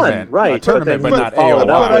mean, he won, right? Tournament, but not AOI.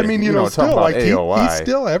 But I mean, still, like he's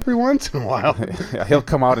still every once in a while. He'll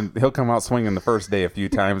come out swinging the first day a few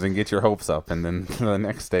times and get your hopes up, and then the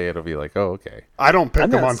next day it'll be like, oh, okay. I don't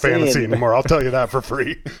pick him on fantasy anymore. I'll tell you that for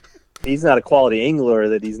free. He's not a quality angler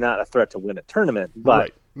that he's not a threat to win a tournament,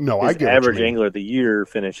 but no, his average angler of the year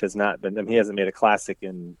finish has not been. I mean, he hasn't made a classic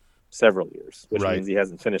in several years, which means he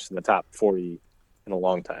hasn't finished in the top 40 in a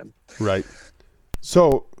long time. Right.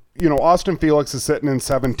 So, Austin Felix is sitting in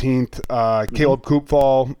 17th. Caleb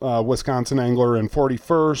Koopfall, Wisconsin angler, in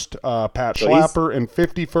 41st. Pat Schlapper in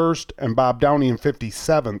 51st, and Bob Downey in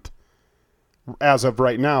 57th. As of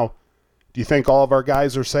right now, do you think all of our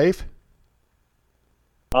guys are safe?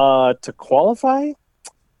 To qualify?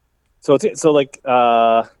 I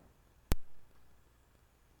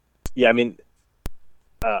mean,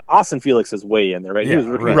 Austin Felix is way in there, right? He was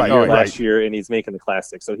rookie last year, and he's making the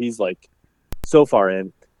classic, so he's like so far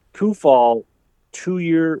in. Koopfall, 2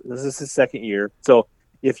 year. This is his second year. So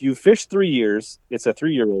if you fish 3 years, it's a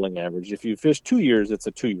 3-year rolling average. If you fish 2 years, it's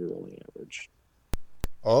a 2-year rolling average.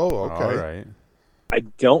 Oh, okay. All right. I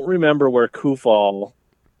don't remember where Kufal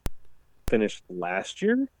finished last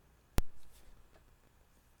year.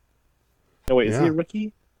 No, wait, is he a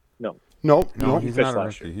rookie? No. No, he's not a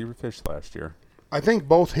rookie. He fished last year. I think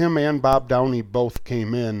both him and Bob Downey both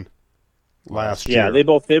came in last year. Yeah, they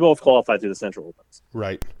both qualified through the Central Opens.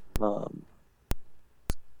 Right.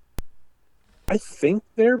 I think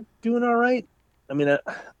they're doing all right. I mean,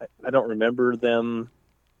 I don't remember them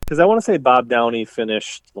because I want to say Bob Downey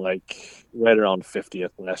finished like right around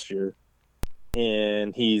 50th last year,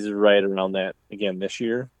 and he's right around that again this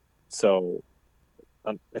year. So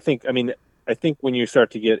I think when you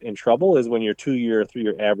start to get in trouble is when your 2-year,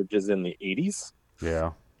 3-year average is in the 80s.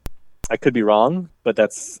 Yeah. I could be wrong, but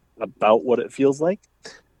that's about what it feels like.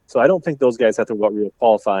 So I don't think those guys have to worry about real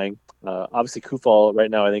qualifying. Obviously, Kufal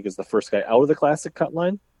right now I think is the first guy out of the Classic cut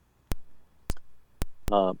line.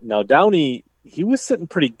 Now Downey, he was sitting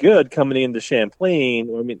pretty good coming into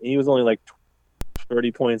Champlain. I mean, he was only like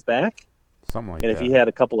 30 points back. Something like that. And that. if he had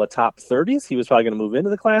a couple of top 30s, he was probably going to move into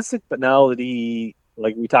the Classic. But now that he,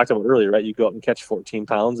 like we talked about earlier, right? You go up and catch 14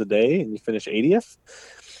 pounds a day and you finish 80th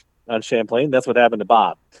on Champlain. That's what happened to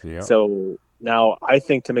Bob. Yep. So now I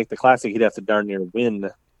think to make the Classic, he'd have to darn near win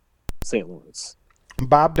St. Lawrence.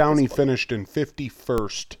 Bob Downey finished in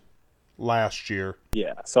 51st last year.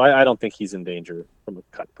 Yeah, so I don't think he's in danger from a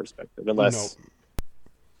cut perspective, unless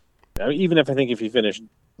I mean, even if he finished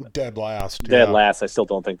dead last, I still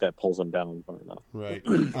don't think that pulls him down far enough. Right.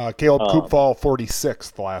 Caleb Koopfall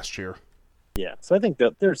 46th last year. Yeah, so I think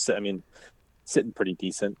that they're sitting pretty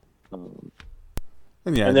decent. And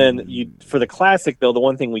Yeah. then for the Classic though, the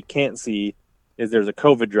one thing we can't see is there's a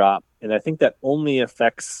COVID drop, and I think that only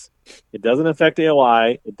affects. It doesn't affect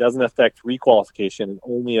AOI. It doesn't affect requalification. It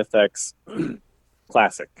only affects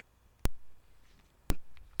Classic.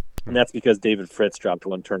 And that's because David Fritz dropped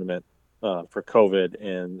one tournament for COVID.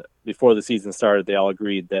 And before the season started, they all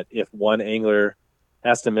agreed that if one angler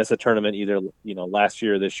has to miss a tournament either last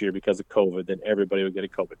year or this year because of COVID, then everybody would get a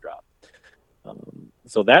COVID drop.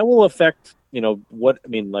 So that will affect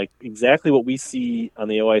exactly what we see on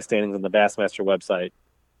the AOI standings on the Bassmaster website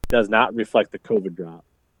does not reflect the COVID drop.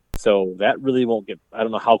 So that really won't get. I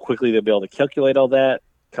don't know how quickly they'll be able to calculate all that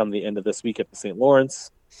come the end of this week at the St.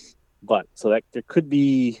 Lawrence, but so that there could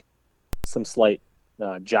be some slight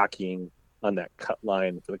jockeying on that cut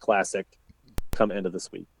line for the Classic come end of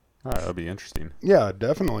this week. Oh, that'll be interesting. Yeah,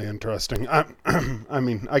 definitely interesting. I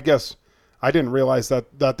mean, I guess I didn't realize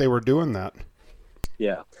that they were doing that.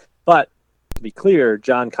 Yeah, but to be clear,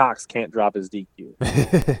 John Cox can't drop his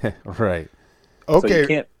DQ. Right. Okay. So you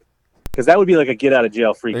can't. Because that would be like a get out of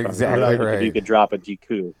jail free card. Exactly right. If you could drop a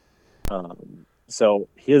DQ. So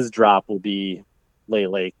his drop will be Lay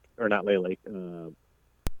Lake, or not Lay Lake.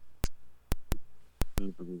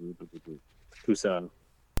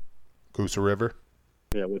 Coosa River.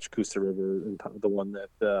 Yeah, which Coosa River, the one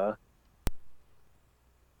that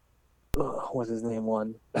what's his name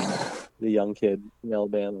won? The young kid in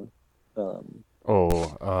Alabama.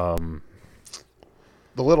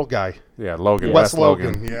 The little guy. Yeah, Logan. Yeah. Wes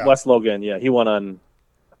Logan. Yeah. Wes Logan, yeah. He won on,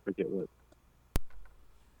 I forget what.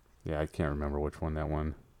 Yeah, I can't remember which one that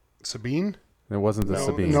won. Sabine? It wasn't the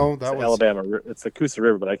Sabine. No, that was Alabama. It's the Coosa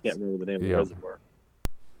River, but I can't remember the name of the reservoir.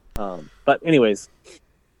 But anyways,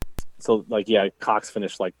 so Cox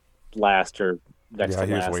finished like last or next to last.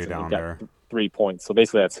 Yeah, he was way down there. 3 points. So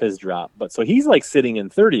basically that's his drop. But so he's like sitting in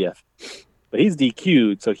 30th, but he's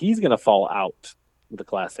DQ'd, so he's going to fall out with the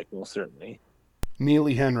Classic most certainly.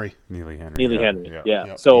 Neely Henry.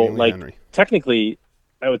 Yeah. So Neely Henry. Technically,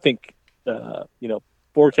 I would think,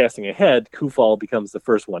 forecasting ahead, Kufal becomes the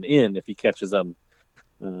first one in if he catches them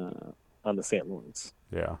on the St. Lawrence.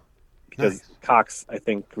 Yeah. Because Cox, I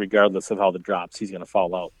think, regardless of how the drops, he's going to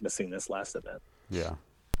fall out missing this last event. Yeah.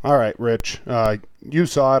 All right, Rich. You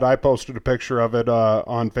saw it. I posted a picture of it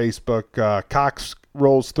on Facebook. Cox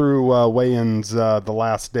rolls through weigh-ins the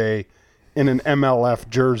last day in an MLF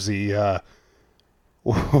jersey.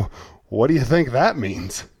 What do you think that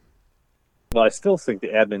means? Well, I still think the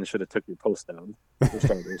admin should have took your post down, for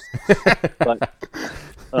starters. But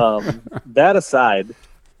that aside,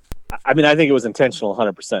 I mean, I think it was intentional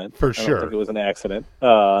 100%. For I sure. don't think it was an accident.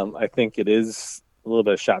 I think it is a little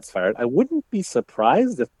bit of shots fired. I wouldn't be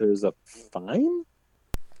surprised if there's a fine.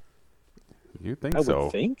 You think I so?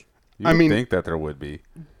 would think. You would think that there would be.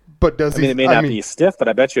 But does it may not be stiff, but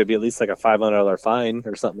I bet you it'd be at least like a $500 fine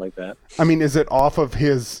or something like that. I mean, is it off of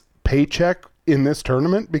his paycheck in this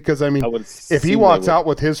tournament? Because, I mean, if he assume walks they would. out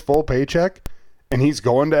with his full paycheck and he's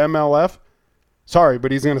going to MLF, sorry,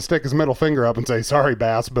 but he's going to stick his middle finger up and say, sorry,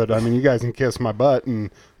 Bass, but, I mean, you guys can kiss my butt,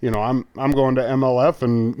 and, I'm going to MLF,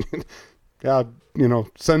 and God,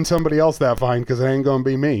 send somebody else that fine because it ain't going to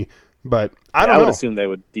be me. But I don't know. I would assume they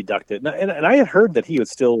would deduct it. And I had heard that he would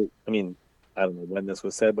still, I mean, I don't know when this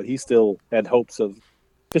was said, but he still had hopes of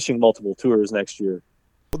fishing multiple tours next year.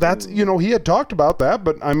 Well, that's, he had talked about that,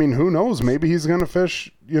 but I mean, who knows? Maybe he's going to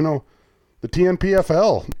fish, the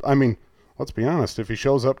TNPFL. I mean, let's be honest. If he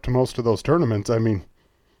shows up to most of those tournaments, I mean,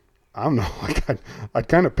 I don't know. Like I'd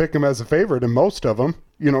kind of pick him as a favorite in most of them,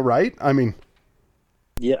 right? I mean.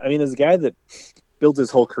 Yeah, I mean, as a guy that built his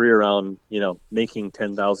whole career around, making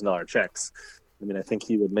 $10,000 checks, I mean, I think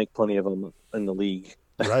he would make plenty of them in the league.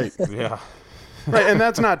 Right. Yeah. Right, and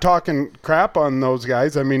that's not talking crap on those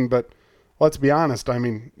guys. I mean, but let's be honest. I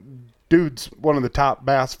mean, dude's one of the top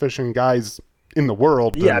bass fishing guys in the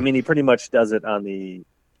world. Yeah, I mean, he pretty much does it on the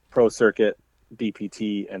pro circuit,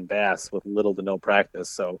 BPT, and bass with little to no practice.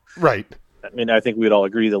 So, right. I mean, I think we'd all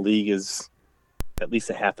agree the league is at least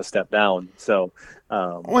a half a step down. So,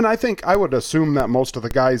 and I think I would assume that most of the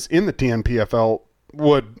guys in the TNPFL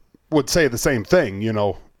would say the same thing.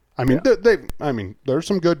 I mean, there's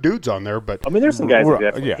some good dudes on there, but I mean, there's some guys that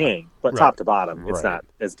definitely hang, but right. Top to bottom, it's not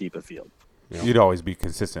as deep a field. Yeah. You'd always be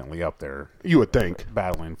consistently up there. You would think,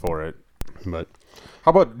 battling for it. But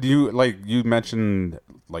how about you mentioned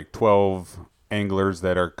like 12 anglers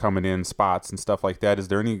that are coming in spots and stuff like that. Is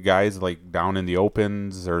there any guys like down in the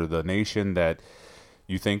opens or the nation that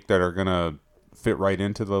you think that are gonna fit right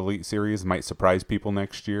into the Elite Series, might surprise people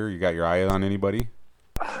next year? You got your eye on anybody?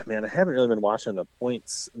 Man, I haven't really been watching the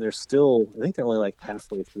points. They're still, I think they're only like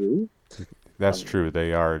halfway through. That's true.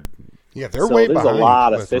 They are. Yeah, they're way behind. There's a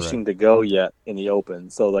lot of fishing to go yet in the open.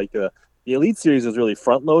 So like the Elite Series is really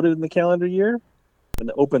front loaded in the calendar year, and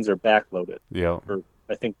the opens are back loaded. Yeah.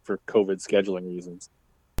 I think for COVID scheduling reasons.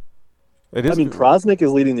 It is. I mean, Prosnick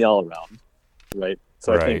is leading the all around, right?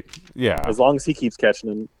 So I think as long as he keeps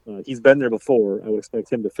catching them, he's been there before. I would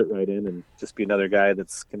expect him to fit right in and just be another guy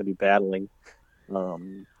that's going to be battling.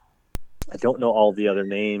 I don't know all the other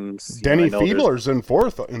names. Denny Fiedler's in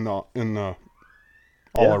fourth in the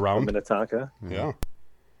all around Minnetonka. Yeah.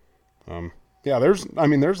 There's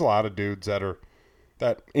a lot of dudes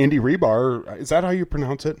that Andy Rebar, is that how you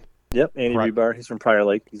pronounce it? Yep, Andy Rebar. He's from Prior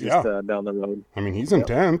Lake. He's just down the road. I mean, he's in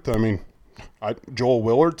 10th. I mean, Joel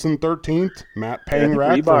Willard's in 13th. Matt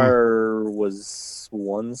Pangrath. Rebar was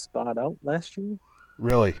one spot out last year.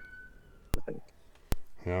 Really? I think.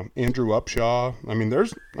 Yeah, Andrew Upshaw. I mean,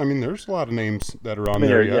 there's a lot of names that are on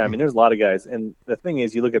there. Yeah, I mean, there's a lot of guys. And the thing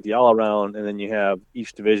is, you look at the all around, and then you have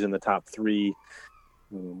each division, the top three.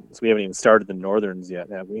 So we haven't even started the Northerns yet,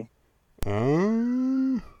 have we?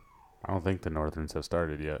 I don't think the Northerns have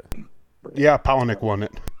started yet. Yeah, Palaniuk won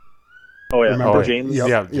it. Oh, yeah. Remember James?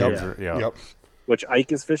 Yep. Which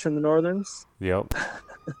Ike is fishing the Northerns? Yep.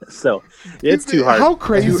 So it's too hard. How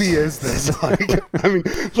crazy is this?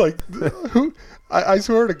 Who? I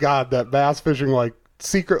swear to God that bass fishing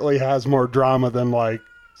secretly has more drama than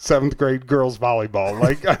 7th grade girls volleyball.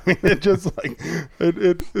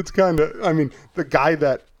 It's kind of. I mean, the guy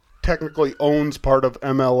that technically owns part of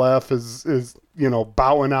MLF is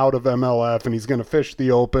bowing out of MLF, and he's going to fish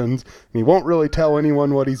the opens, and he won't really tell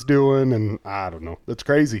anyone what he's doing, and I don't know. That's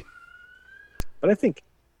crazy. But I think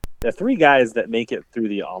the 3 guys that make it through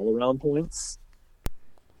the all-around points,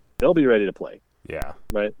 they'll be ready to play. Yeah.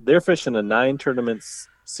 Right? They're fishing a 9 tournaments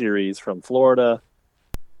series from Florida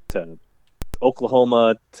to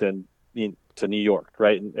Oklahoma to New York,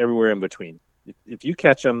 right? And everywhere in between. If you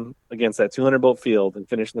catch them against that 200-boat field and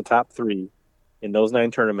finish in the top 3 in those 9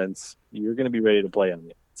 tournaments, you're going to be ready to play on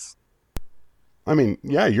the ice. I mean,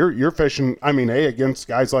 yeah, you're fishing, against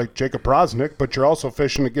guys like Jacob Prosnick, but you're also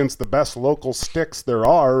fishing against the best local sticks there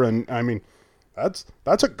are, and, I mean, that's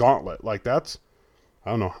a gauntlet. I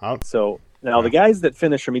don't know how. So, now the guys that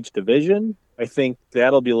finish from each division, I think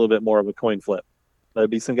that'll be a little bit more of a coin flip. There'll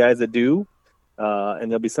be some guys that do,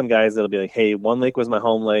 and there'll be some guys that'll be like, hey, one lake was my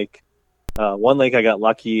home lake. One lake I got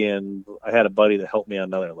lucky, and I had a buddy that helped me on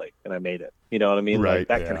another lake, and I made it. You know what I mean? Right,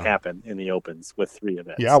 that can happen in the opens with 3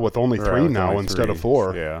 events. Yeah, with only 3 now instead of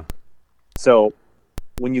 4. Yeah. So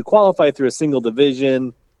when you qualify through a single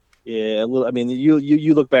division, you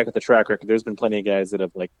look back at the track record. There's been plenty of guys that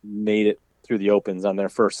have made it through the opens on their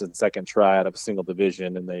first and second try out of a single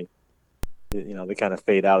division, and they kind of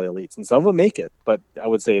fade out of the elites, and some of them make it. But I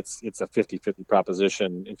would say it's a 50-50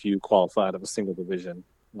 proposition if you qualify out of a single division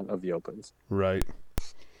of the opens. Right.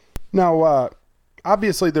 Now,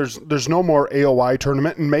 obviously there's no more AOI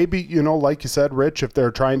tournament, and maybe, like you said, Rich, if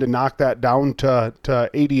they're trying to knock that down to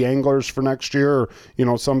 80 anglers for next year,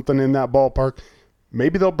 or, something in that ballpark,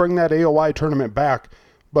 maybe they'll bring that AOI tournament back.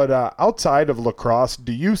 But outside of lacrosse,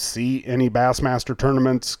 do you see any Bassmaster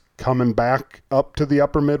tournaments coming back up to the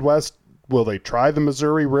upper Midwest Will they try the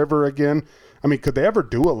Missouri River again? I mean, could they ever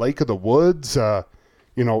do a Lake of the Woods?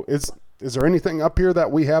 Is there anything up here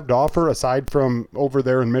that we have to offer aside from over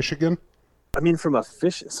there in Michigan? I mean, from a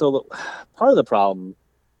fish, part of the problem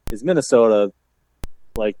is Minnesota,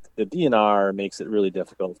 like the DNR makes it really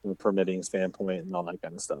difficult from a permitting standpoint and all that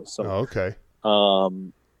kind of stuff. So, okay.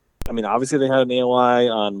 I mean, obviously they had an AOI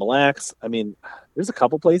on Mille Lacs. I mean, there's a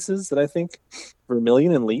couple places that I think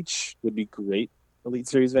Vermilion and Leech would be great Elite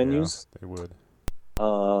Series venues. Yeah, they would.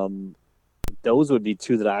 Those would be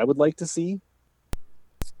two that I would like to see.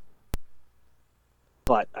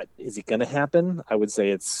 But is it going to happen? I would say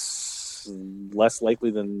it's less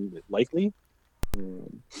likely than likely.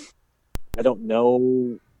 I don't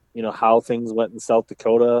know, how things went in South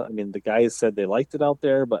Dakota. I mean, the guys said they liked it out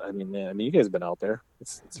there, but I mean, you guys have been out there.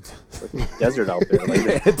 It's like a desert out there.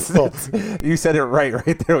 Like, you said it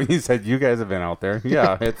right there when you said you guys have been out there.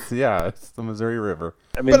 Yeah, it's the Missouri River.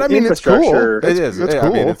 I mean, infrastructure. It's cool. It's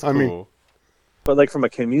cool. It's cool. But like from a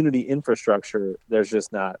community infrastructure, there's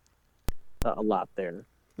just not a lot there.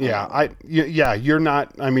 Yeah, you're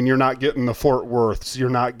not. I mean, you're not getting the Fort Worths. You're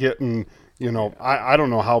not getting. I don't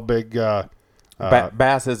know how big.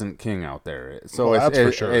 Bass isn't king out there, so that's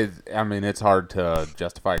for sure. It's hard to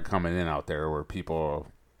justify coming in out there where people.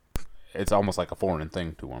 It's almost like a foreign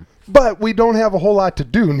thing to them. But we don't have a whole lot to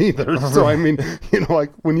do neither. So I mean,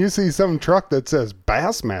 like when you see some truck that says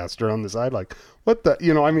Bassmaster on the side, like what the,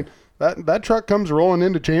 I mean, that truck comes rolling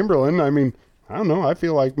into Chamberlain. I mean, I don't know. I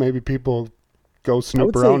feel like maybe people go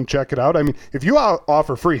snoop around and check it out. I mean, if you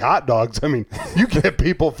offer free hot dogs, I mean, you get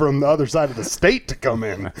people from the other side of the state to come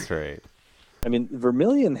in. That's right. I mean,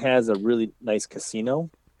 Vermilion has a really nice casino.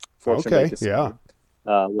 Yeah.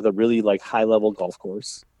 With a really high level golf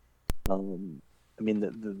course. I mean,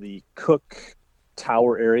 the Cook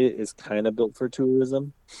Tower area is kind of built for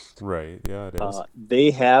tourism. Right. Yeah, it is.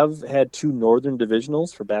 They have had 2 Northern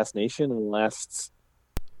Divisionals for Bass Nation in the last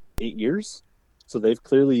 8 years. So they've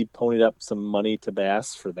clearly ponied up some money to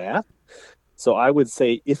Bass for that. So I would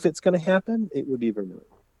say if it's going to happen, it would be Vermilion.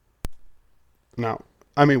 Now,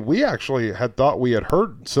 I mean, we actually had thought we had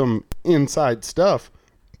heard some inside stuff.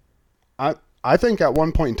 I think at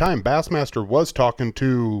one point in time, Bassmaster was talking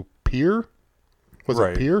to Pier. Was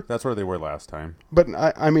it Pier? That's where they were last time. But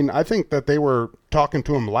I mean, I think that they were talking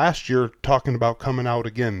to him last year, talking about coming out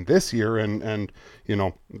again this year, and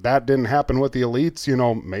that didn't happen with the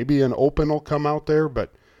elites. Maybe an open will come out there,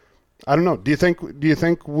 but I don't know. Do you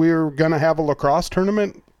think we're gonna have a lacrosse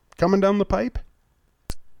tournament coming down the pipe?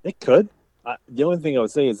 It could. The only thing I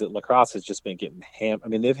would say is that lacrosse has just been getting hammered. I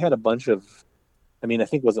mean, they've had a bunch of. I mean, I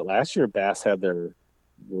think was it last year? Bass had their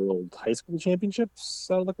World High School Championships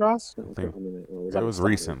out of lacrosse. It was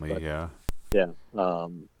recently, yeah. Yeah,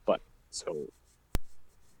 but so,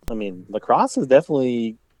 I mean, lacrosse is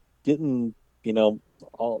definitely getting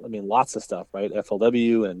lots of stuff, right?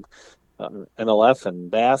 FLW and NLF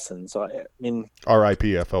and Bass, and so I mean, RIP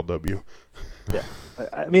FLW. Yeah,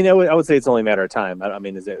 I mean, I would say it's only a matter of time. I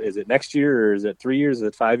mean, is it next year or is it 3 years? Is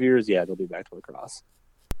it 5 years? Yeah, it'll be back to lacrosse.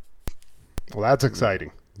 Well, that's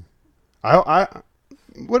exciting.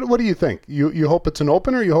 What do you think? You hope it's an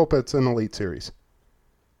open or you hope it's an Elite Series?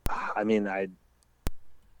 I mean, I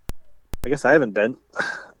guess I haven't been.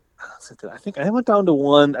 I think I went down to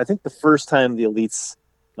one. I think the first time the Elites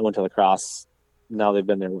I went to lacrosse. Now they've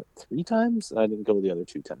been there 3 times. I didn't go the other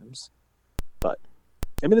 2 times, but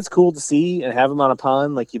I mean it's cool to see and have them on a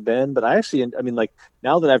pond like you've been. But I mean, like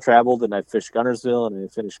now that I've traveled and I've fished Gunnersville and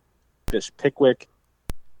I fished Pickwick.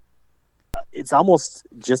 It's almost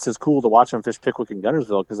just as cool to watch them fish Pickwick and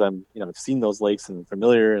Gunnersville because I've seen those lakes and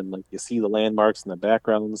familiar and like you see the landmarks in the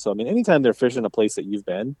background. So I mean, anytime they're fishing a place that you've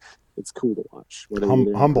been, it's cool to watch.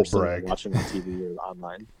 Humble brag. Watching on TV or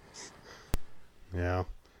online. Yeah.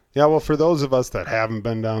 Well, for those of us that haven't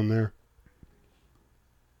been down there,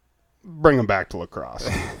 bring them back to lacrosse.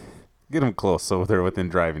 Get them close so they're within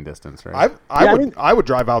driving distance, right? I would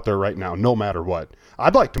drive out there right now, no matter what.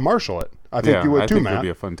 I'd like to marshal it. I think you would too, Matt. It would be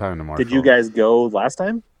a fun time to marshal. Did you guys go last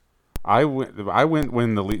time? I went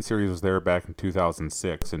when the Elite Series was there back in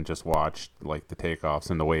 2006 and just watched like the takeoffs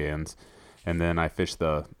and the weigh-ins, and then I fished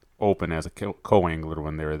the Open as a co-angler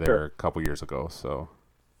when they were there a couple years ago. So,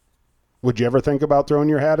 would you ever think about throwing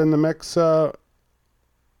your hat in the mix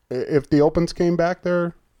if the Opens came back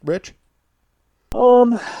there, Rich?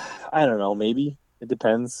 I don't know. Maybe it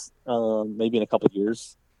depends. Maybe in a couple of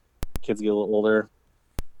years, kids get a little older.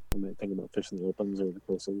 I might think about fishing the Opens or the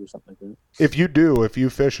coastals or something like that. If you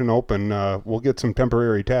fish an Open, we'll get some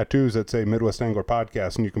temporary tattoos that say Midwest Angler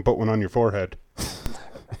Podcast, and you can put one on your forehead.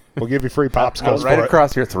 We'll give you free popsicles right for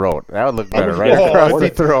across your throat. That would look better. Oh, Right across the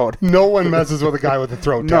it. throat. No one messes with a guy with a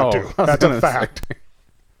throat No, tattoo. I was That's a gonna fact.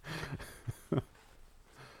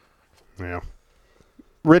 Yeah.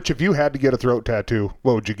 Rich, if you had to get a throat tattoo,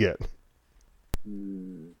 what would you get?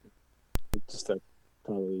 Just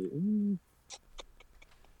probably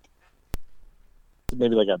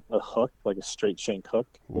maybe like a hook, like a straight shank hook,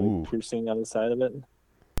 like piercing on the side of it.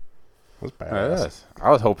 That's badass. Yes.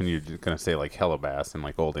 I was hoping you were going to say like Hellabass in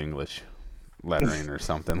like Old English lettering or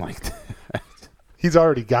something like that. He's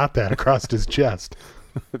already got that across his chest.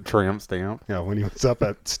 Tramp stamp. Yeah, when he was up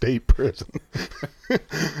at state prison.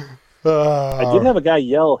 I did have a guy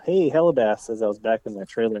yell, "Hey, Hellabass," as I was backing my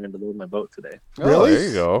trailer into load my boat today. Really? Oh, there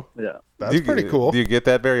you go. Yeah, That's pretty cool. Do you get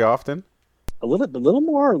that very often? a little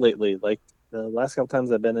more lately. Like the last couple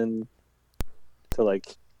times I've been in to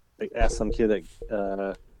like ask some kid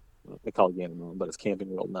at they call it Gander World, but it's Camping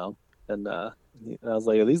World now. And I was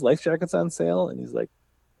like, "Are these life jackets on sale?" And he's like,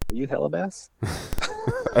 "Are you Hellabass?"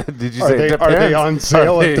 Did you say are they on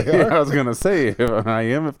sale? If they are? I was gonna say I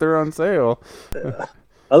am if they're on sale.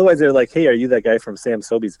 Otherwise, they're like, "Hey, are you that guy from Sam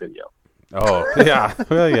Sobey's video?" Oh yeah,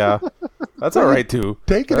 well yeah, that's all right too.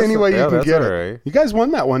 Take it any way you can get it. Right. You guys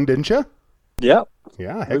won that one, didn't you? Yep.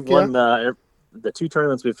 Yeah, We've won the 2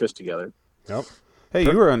 tournaments we've fished together. Yep. Hey,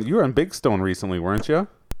 you were on Big Stone recently, weren't you?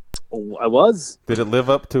 I was. Did it live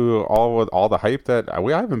up to all the hype that I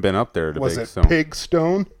haven't been up there to Was Big it Stone? Pig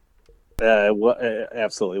Stone? It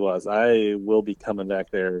absolutely was. I will be coming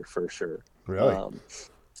back there for sure. Really?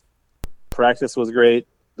 Practice was great.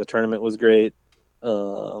 The tournament was great. We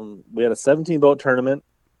had a 17-boat tournament.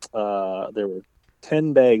 There were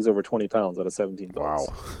 10 bags over 20 pounds out of 17 boats.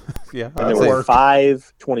 Wow. Yeah. And there were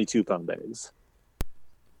 5 22-pound bags.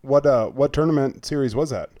 What tournament series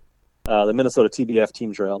was that? The Minnesota TBF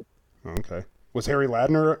Team Trail. Okay. Was Harry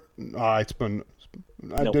Ladner?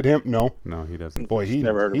 Nope. Did him? No. No, he doesn't. Boy, he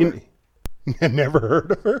Never heard of her. Never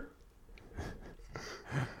heard of her.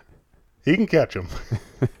 He can catch them.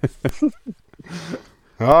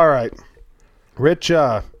 All right, Rich.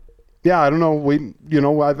 Yeah, I don't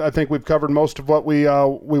know. I think we've covered most of what we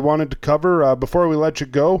wanted to cover. Before we let you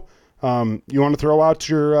go, you want to throw out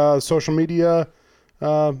your social media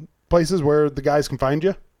places where the guys can find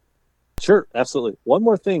you? Sure, absolutely. One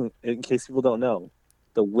more thing, in case people don't know,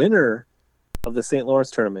 the winner of the St.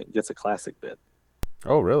 Lawrence tournament gets a classic bid.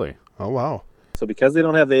 Oh, really? Oh, wow. So because they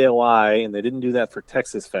don't have the AOI and they didn't do that for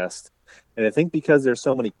Texas Fest, and I think because there's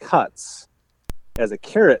so many cuts as a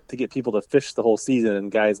carrot to get people to fish the whole season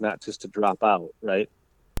and guys not just to drop out, right?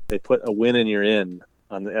 They put a win and you're in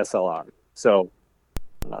on the SLR. So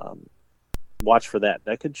watch for that.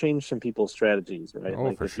 That could change some people's strategies, right? Oh,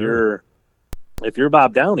 like for if sure. if you're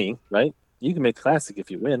Bob Downey, right? You can make classic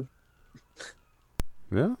if you win.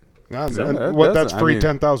 Yeah. Yeah, So that's free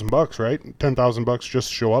 $10,000, right? $10,000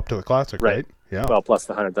 just show up to the classic, right? Yeah. Well, plus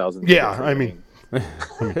the 100,000. Yeah, I mean,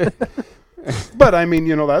 but I mean,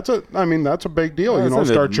 that's a big deal. Well,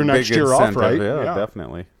 Start your next big year off, incentive, right? Yeah,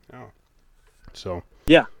 definitely. Yeah. So.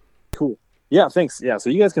 Yeah. Cool. Yeah. Thanks. Yeah. So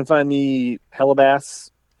you guys can find me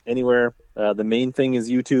Hellabass anywhere. The main thing is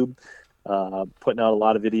YouTube. Putting out a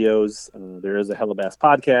lot of videos. There is a Hellabass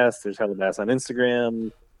podcast. There's Hellabass on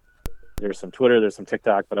Instagram. There's some Twitter. There's some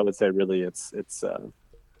TikTok. But I would say really it's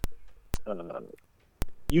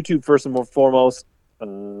YouTube first and foremost.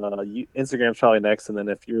 Instagram's probably next. And then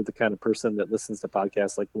if you're the kind of person that listens to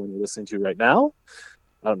podcasts like the one you're listening to right now,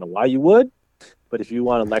 I don't know why you would. But if you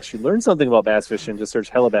want to actually learn something about bass fishing, just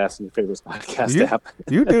search Hellabass in your favorite podcast app.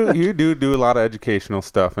 you do a lot of educational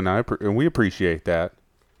stuff, and we appreciate that.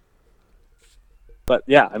 But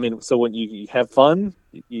yeah, I mean, so when you have fun,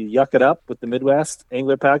 you yuck it up with the Midwest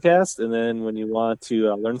Angler Podcast, and then when you want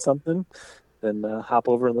to learn something, then hop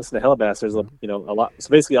over and listen to Hellabass. There's a lot. So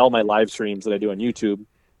basically, all my live streams that I do on YouTube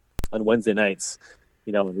on Wednesday nights.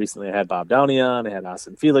 And recently I had Bob Downey on, I had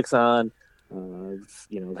Austin Felix on,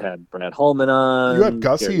 had Brad Holman on, you had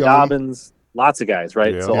Gussie Gary on, Dobbins, lots of guys,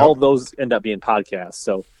 right? Yeah. So all of those end up being podcasts.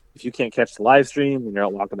 So if you can't catch the live stream when you're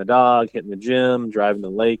out walking the dog, hitting the gym, driving the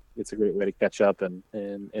lake, it's a great way to catch up and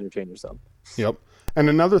entertain yourself. Yep. And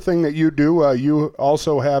another thing that you do, you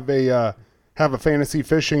also have a fantasy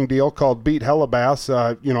fishing deal called Beat Hellabass.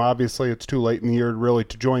 Obviously it's too late in the year really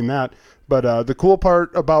to join that. But the cool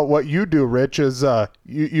part about what you do, Rich, is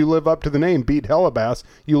you live up to the name, Beat Hellabass.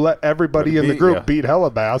 You let everybody in the group beat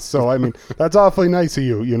Hellabass. So, I mean, that's awfully nice of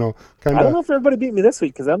you, I don't know if everybody beat me this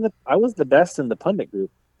week because I was the best in the pundit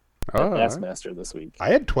group at Bassmaster this week.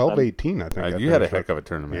 I had 12-18, I think. You had a heck of a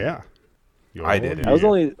tournament. Yeah. I did. I was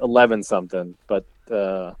only 11-something, but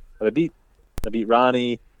I beat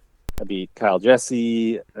Ronnie. I beat Kyle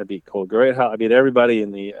Jesse. I beat Cole Greathouse. I beat everybody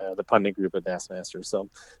in the pundit group at Bassmaster. So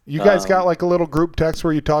you guys got like a little group text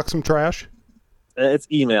where you talk some trash? It's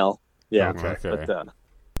email. Yeah. Okay. But,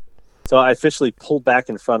 so I officially pulled back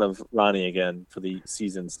in front of Ronnie again for the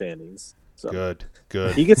season standings. So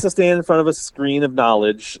Good. He gets to stand in front of a screen of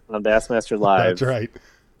knowledge on Bassmaster Live. That's right.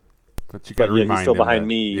 But you got to remind he's still him behind that,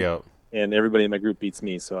 me. Yeah. And everybody in my group beats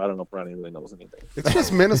me, so I don't know if Ronnie really knows anything. It's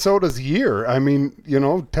just Minnesota's year. I mean,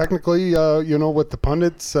 technically, with the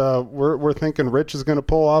pundits, we're thinking Rich is going to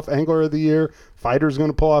pull off Angler of the Year. Fighter's going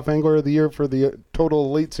to pull off Angler of the Year for the Total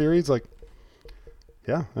Elite Series. Like,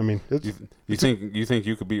 yeah, I mean, you think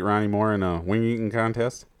you could beat Ronnie Moore in a wing eating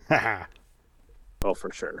contest? Oh,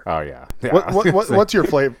 for sure. Oh yeah. What's your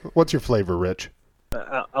flavor? What's your flavor, Rich?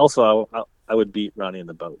 Also, I would beat Ronnie in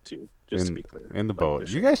the boat too. Just to be clear. In the boat.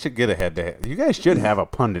 You guys should get a head-to-head. You guys should have a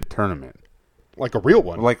pundit tournament. Like a real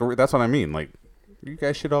one. That's what I mean. Like, you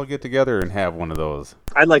guys should all get together and have one of those.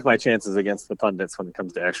 I'd like my chances against the pundits when it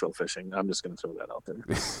comes to actual fishing. I'm just going to throw that out there.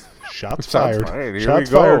 Shots fired. Here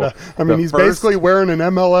Shots we go. fired. I mean, he's basically wearing an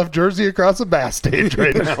MLF jersey across the bass stage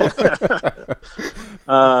right now.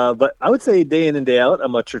 But I would say day in and day out,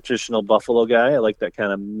 I'm a traditional buffalo guy. I like that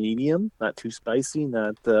kind of medium, not too spicy,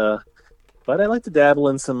 but I like to dabble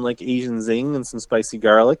in some like Asian zing and some spicy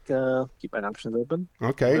garlic. Keep my options open.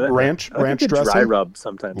 Okay, ranch dressing. Dry rub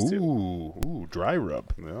sometimes too. Ooh, dry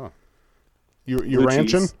rub. Yeah. You're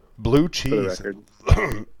ranching cheese, blue cheese. For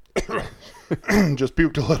the record. Just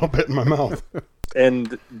puked a little bit in my mouth.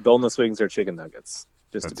 And boneless wings are chicken nuggets.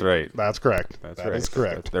 That's right. That's correct. That right. Is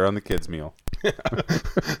correct. They're on the kids' meal.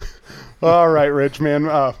 All right, Rich,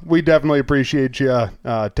 man. We definitely appreciate you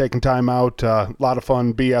taking time out. A lot of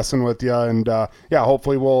fun BSing with you. And,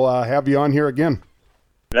 hopefully we'll have you on here again.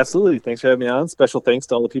 Absolutely. Thanks for having me on. Special thanks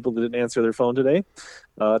to all the people that didn't answer their phone today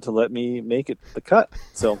to let me make it the cut.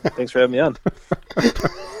 So thanks for having me on.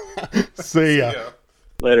 See ya.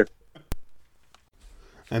 Later.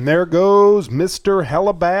 And there goes Mr.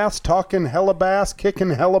 Hellabass, talking Hellabass,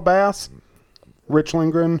 kicking Hellabass. Rich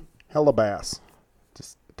Lindgren, Hellabass.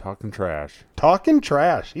 Just talking trash. Talking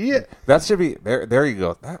trash. Yeah. That should be there. You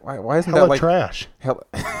go. Why isn't Hella that like trash? I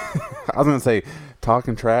was gonna say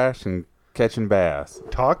talking trash and catching bass.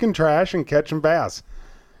 Talking trash and catching bass.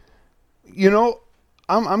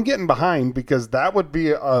 I'm getting behind because that would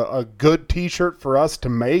be a good T-shirt for us to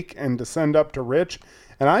make and to send up to Rich.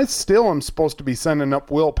 And I still am supposed to be sending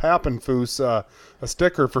up Will Pappenfoos a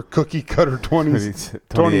sticker for Cookie Cutter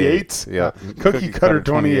 28s. Yeah. Cookie Cutter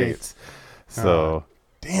 28s. So.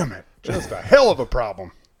 Damn it. Just a hell of a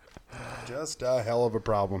problem. Just a hell of a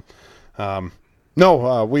problem.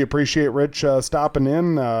 We appreciate Rich stopping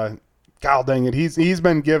in. God dang it. He's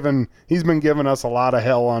been giving us a lot of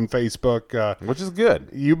hell on Facebook. Which is good.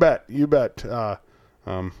 You bet.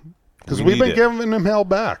 Because we've been giving him hell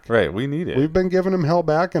back. Right, we need it. We've been giving him hell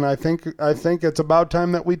back, and I think it's about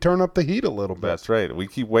time that we turn up the heat a little bit. That's right. We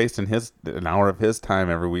keep wasting an hour of his time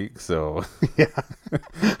every week, so yeah,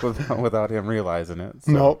 without him realizing it.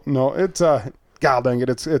 So. No, it's God dang it,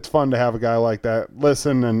 it's fun to have a guy like that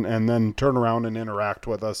listen and then turn around and interact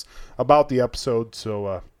with us about the episode.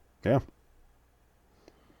 So yeah,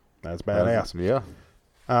 that's badass.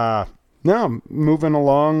 Yeah. Now moving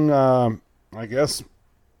along, I guess.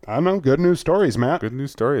 I don't know. Good news stories, Matt. Good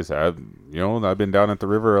news stories. I've been down at the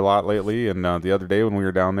river a lot lately, and the other day when we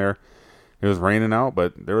were down there, it was raining out,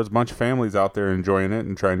 but there was a bunch of families out there enjoying it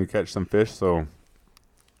and trying to catch some fish, so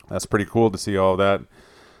that's pretty cool to see all that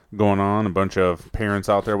going on. A bunch of parents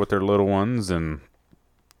out there with their little ones, and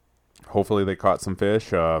hopefully they caught some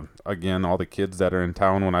fish. Again, all the kids that are in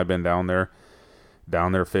town when I've been down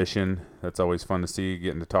there fishing, that's always fun to see,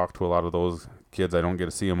 getting to talk to a lot of those kids. I don't get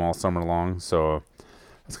to see them all summer long, so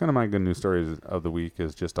that's kind of my good news stories of the week,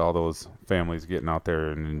 is just all those families getting out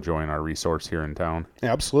there and enjoying our resource here in town.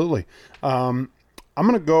 Absolutely. I'm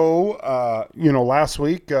going to go, last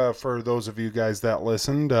week, for those of you guys that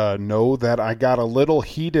listened, know that I got a little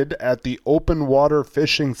heated at the Open Water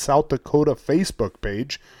Fishing South Dakota Facebook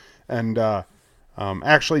page. And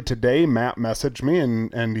actually today, Matt messaged me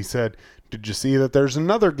and he said, did you see that there's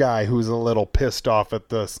another guy who's a little pissed off at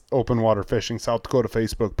the Open Water Fishing South Dakota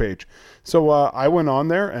Facebook page? So I went on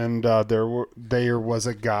there, and there was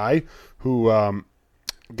a guy who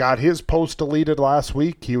got his post deleted last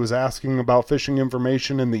week. He was asking about fishing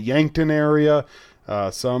information in the Yankton area.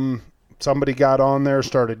 Somebody got on there,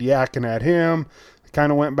 started yakking at him.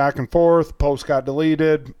 Kind of went back and forth. Post got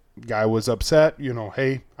deleted. guy was upset,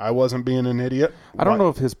 hey, I wasn't being an idiot. I don't know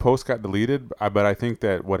if his post got deleted, but I think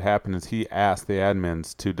that what happened is he asked the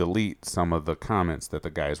admins to delete some of the comments that the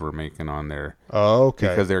guys were making on there. Oh, okay.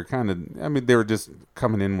 Because they're they were just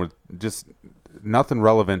coming in with just nothing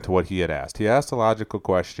relevant to what he had asked. He asked a logical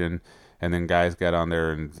question, and then guys got on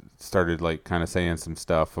there and started like kind of saying some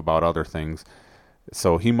stuff about other things.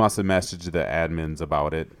 So he must have messaged the admins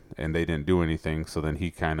about it, and they didn't do anything. So then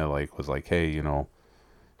he kind of like was like, "Hey, can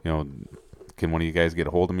one of you guys get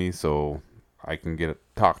a hold of me so I can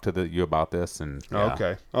talk to you about this?" And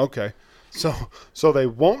yeah. Okay. So they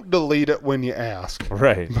won't delete it when you ask,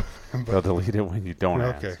 right? They'll delete it when you don't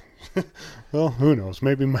ask. Okay. Well, who knows?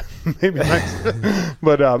 Maybe next.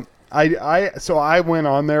 But so I went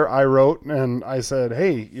on there. I wrote and I said,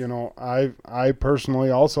 "Hey, I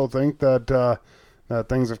personally also think that." That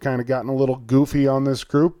things have kind of gotten a little goofy on this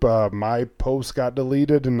group. My post got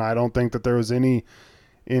deleted, and I don't think that there was any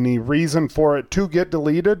reason for it to get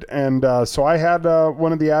deleted. And so I had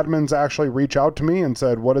one of the admins actually reach out to me and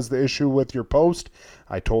said, "What is the issue with your post?"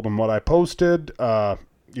 I told him what I posted. Told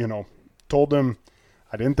him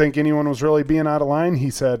I didn't think anyone was really being out of line. He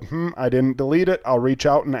said, "I didn't delete it. I'll reach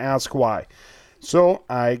out and ask why." So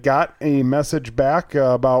I got a message back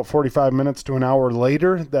about 45 minutes to an hour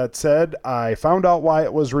later that said, "I found out why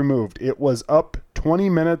it was removed. It was up 20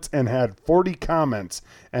 minutes and had 40 comments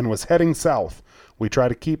and was heading south. We try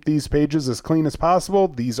to keep these pages as clean as possible.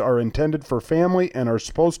 These are intended for family and are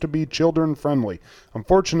supposed to be children friendly.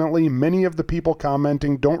 Unfortunately, many of the people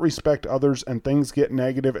commenting don't respect others and things get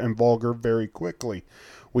negative and vulgar very quickly.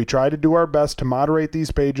 We try to do our best to moderate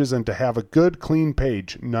these pages and to have a good, clean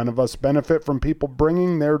page. None of us benefit from people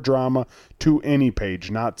bringing their drama to any page.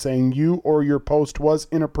 Not saying you or your post was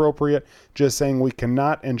inappropriate, just saying we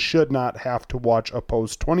cannot and should not have to watch a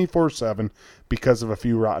post 24/7 because of a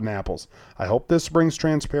few rotten apples. I hope this brings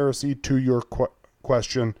transparency to your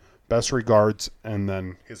question. Best regards," and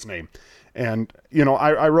then his name. And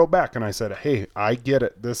I wrote back and I said, "Hey, I get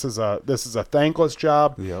it. This is a thankless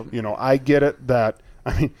job. Yep. I get it that."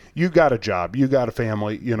 I mean, you got a job, you got a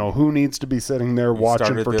family, who needs to be sitting there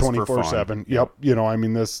watching for 24/7? Yep.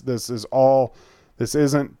 This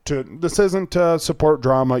isn't to support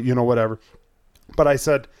drama, whatever. But I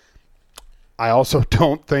said, I also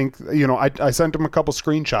don't think, I sent him a couple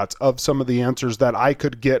screenshots of some of the answers that I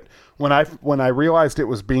could get when I realized it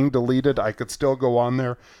was being deleted. I could still go on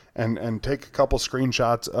there and take a couple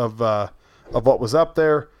screenshots of what was up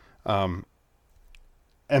there.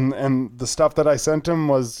 And the stuff that I sent him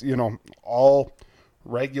was, all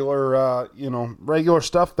regular, regular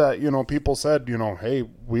stuff that, people said, "Hey,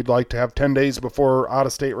 we'd like to have 10 days before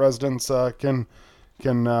out-of-state residents can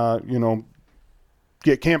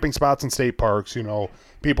get camping spots in state parks."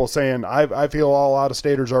 People saying, I feel all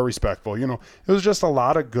out-of-staters are respectful. It was just a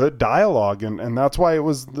lot of good dialogue, and that's why it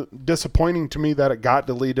was disappointing to me that it got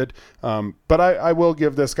deleted. But I will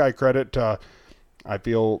give this guy credit. I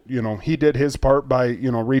feel, he did his part by,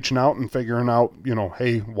 reaching out and figuring out,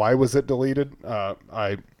 hey, why was it deleted?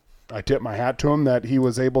 I tip my hat to him that he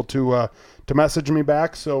was able to message me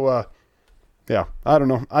back. So, yeah, I don't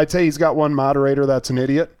know. I'd say he's got one moderator that's an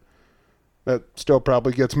idiot. That still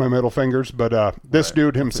probably gets my middle fingers. But this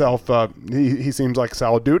dude himself, he seems like a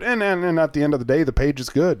solid dude. And at the end of the day, the page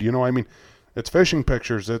is good. It's fishing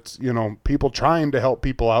pictures. It's, people trying to help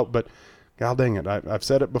people out, but God dang it, I've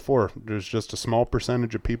said it before. There's just a small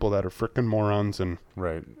percentage of people that are frickin' morons. And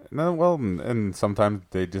right. No, well, and sometimes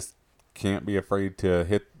they just can't be afraid to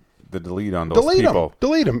hit the delete on those people.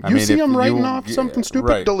 Delete them. You see them writing off something stupid,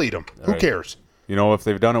 right. Delete them. Who cares? If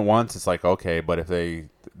they've done it once, it's like, okay. But if they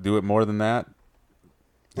do it more than that,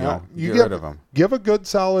 you get rid of them. Give a good,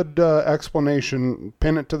 solid explanation.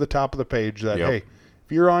 Pin it to the top of the page that, hey,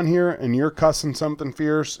 if you're on here and you're cussing something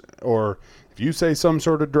fierce, or if you say some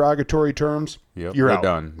sort of derogatory terms, you're out.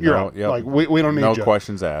 Done. You're out. Yep. Like we don't need no you.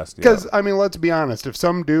 Questions asked. Because let's be honest. If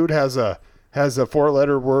some dude has a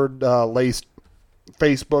 4-letter word laced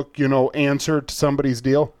Facebook, answer to somebody's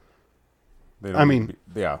deal,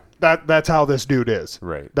 that's how this dude is.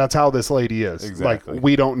 Right. That's how this lady is. Exactly. Like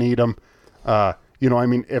we don't need them.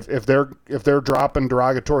 If they're dropping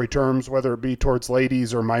derogatory terms, whether it be towards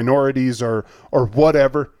ladies or minorities or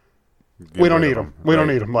whatever. We don't need them. We don't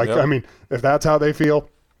need them. Like, if that's how they feel,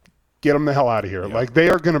 get them the hell out of here. Yep. Like,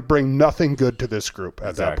 they are going to bring nothing good to this group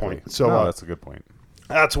at that point. So that's a good point.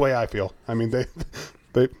 That's the way I feel. They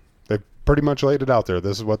pretty much laid it out there.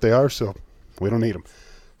 This is what they are, so we don't need them.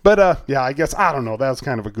 But I guess I don't know. That was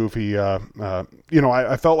kind of a goofy. I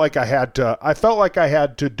felt like I had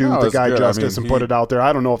to do the guy good. justice and put it out there.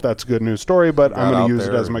 I don't know if that's a good news story, but I'm going to use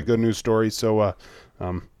it as my good news story. So,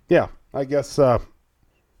 I guess.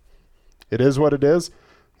 it is what it is.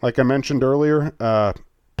 Like I mentioned earlier,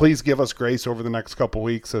 please give us grace over the next couple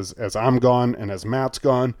weeks as I'm gone and as Matt's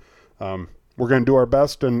gone. We're going to do our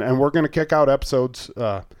best, and we're going to kick out episodes.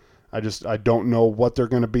 I don't know what they're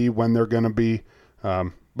going to be, when they're going to be,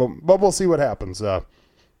 but we'll see what happens.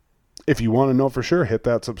 If you want to know for sure, hit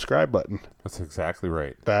that subscribe button. That's exactly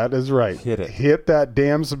right. That is right. Hit it. Hit that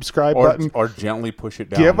damn subscribe button. Or gently push it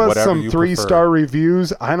down. Give us some 3-star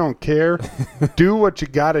reviews. I don't care. Do what you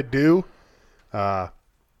got to do. Yeah,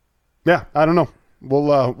 I don't know.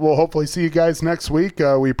 We'll hopefully see you guys next week.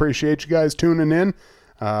 We appreciate you guys tuning in.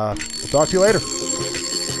 We'll talk to you later.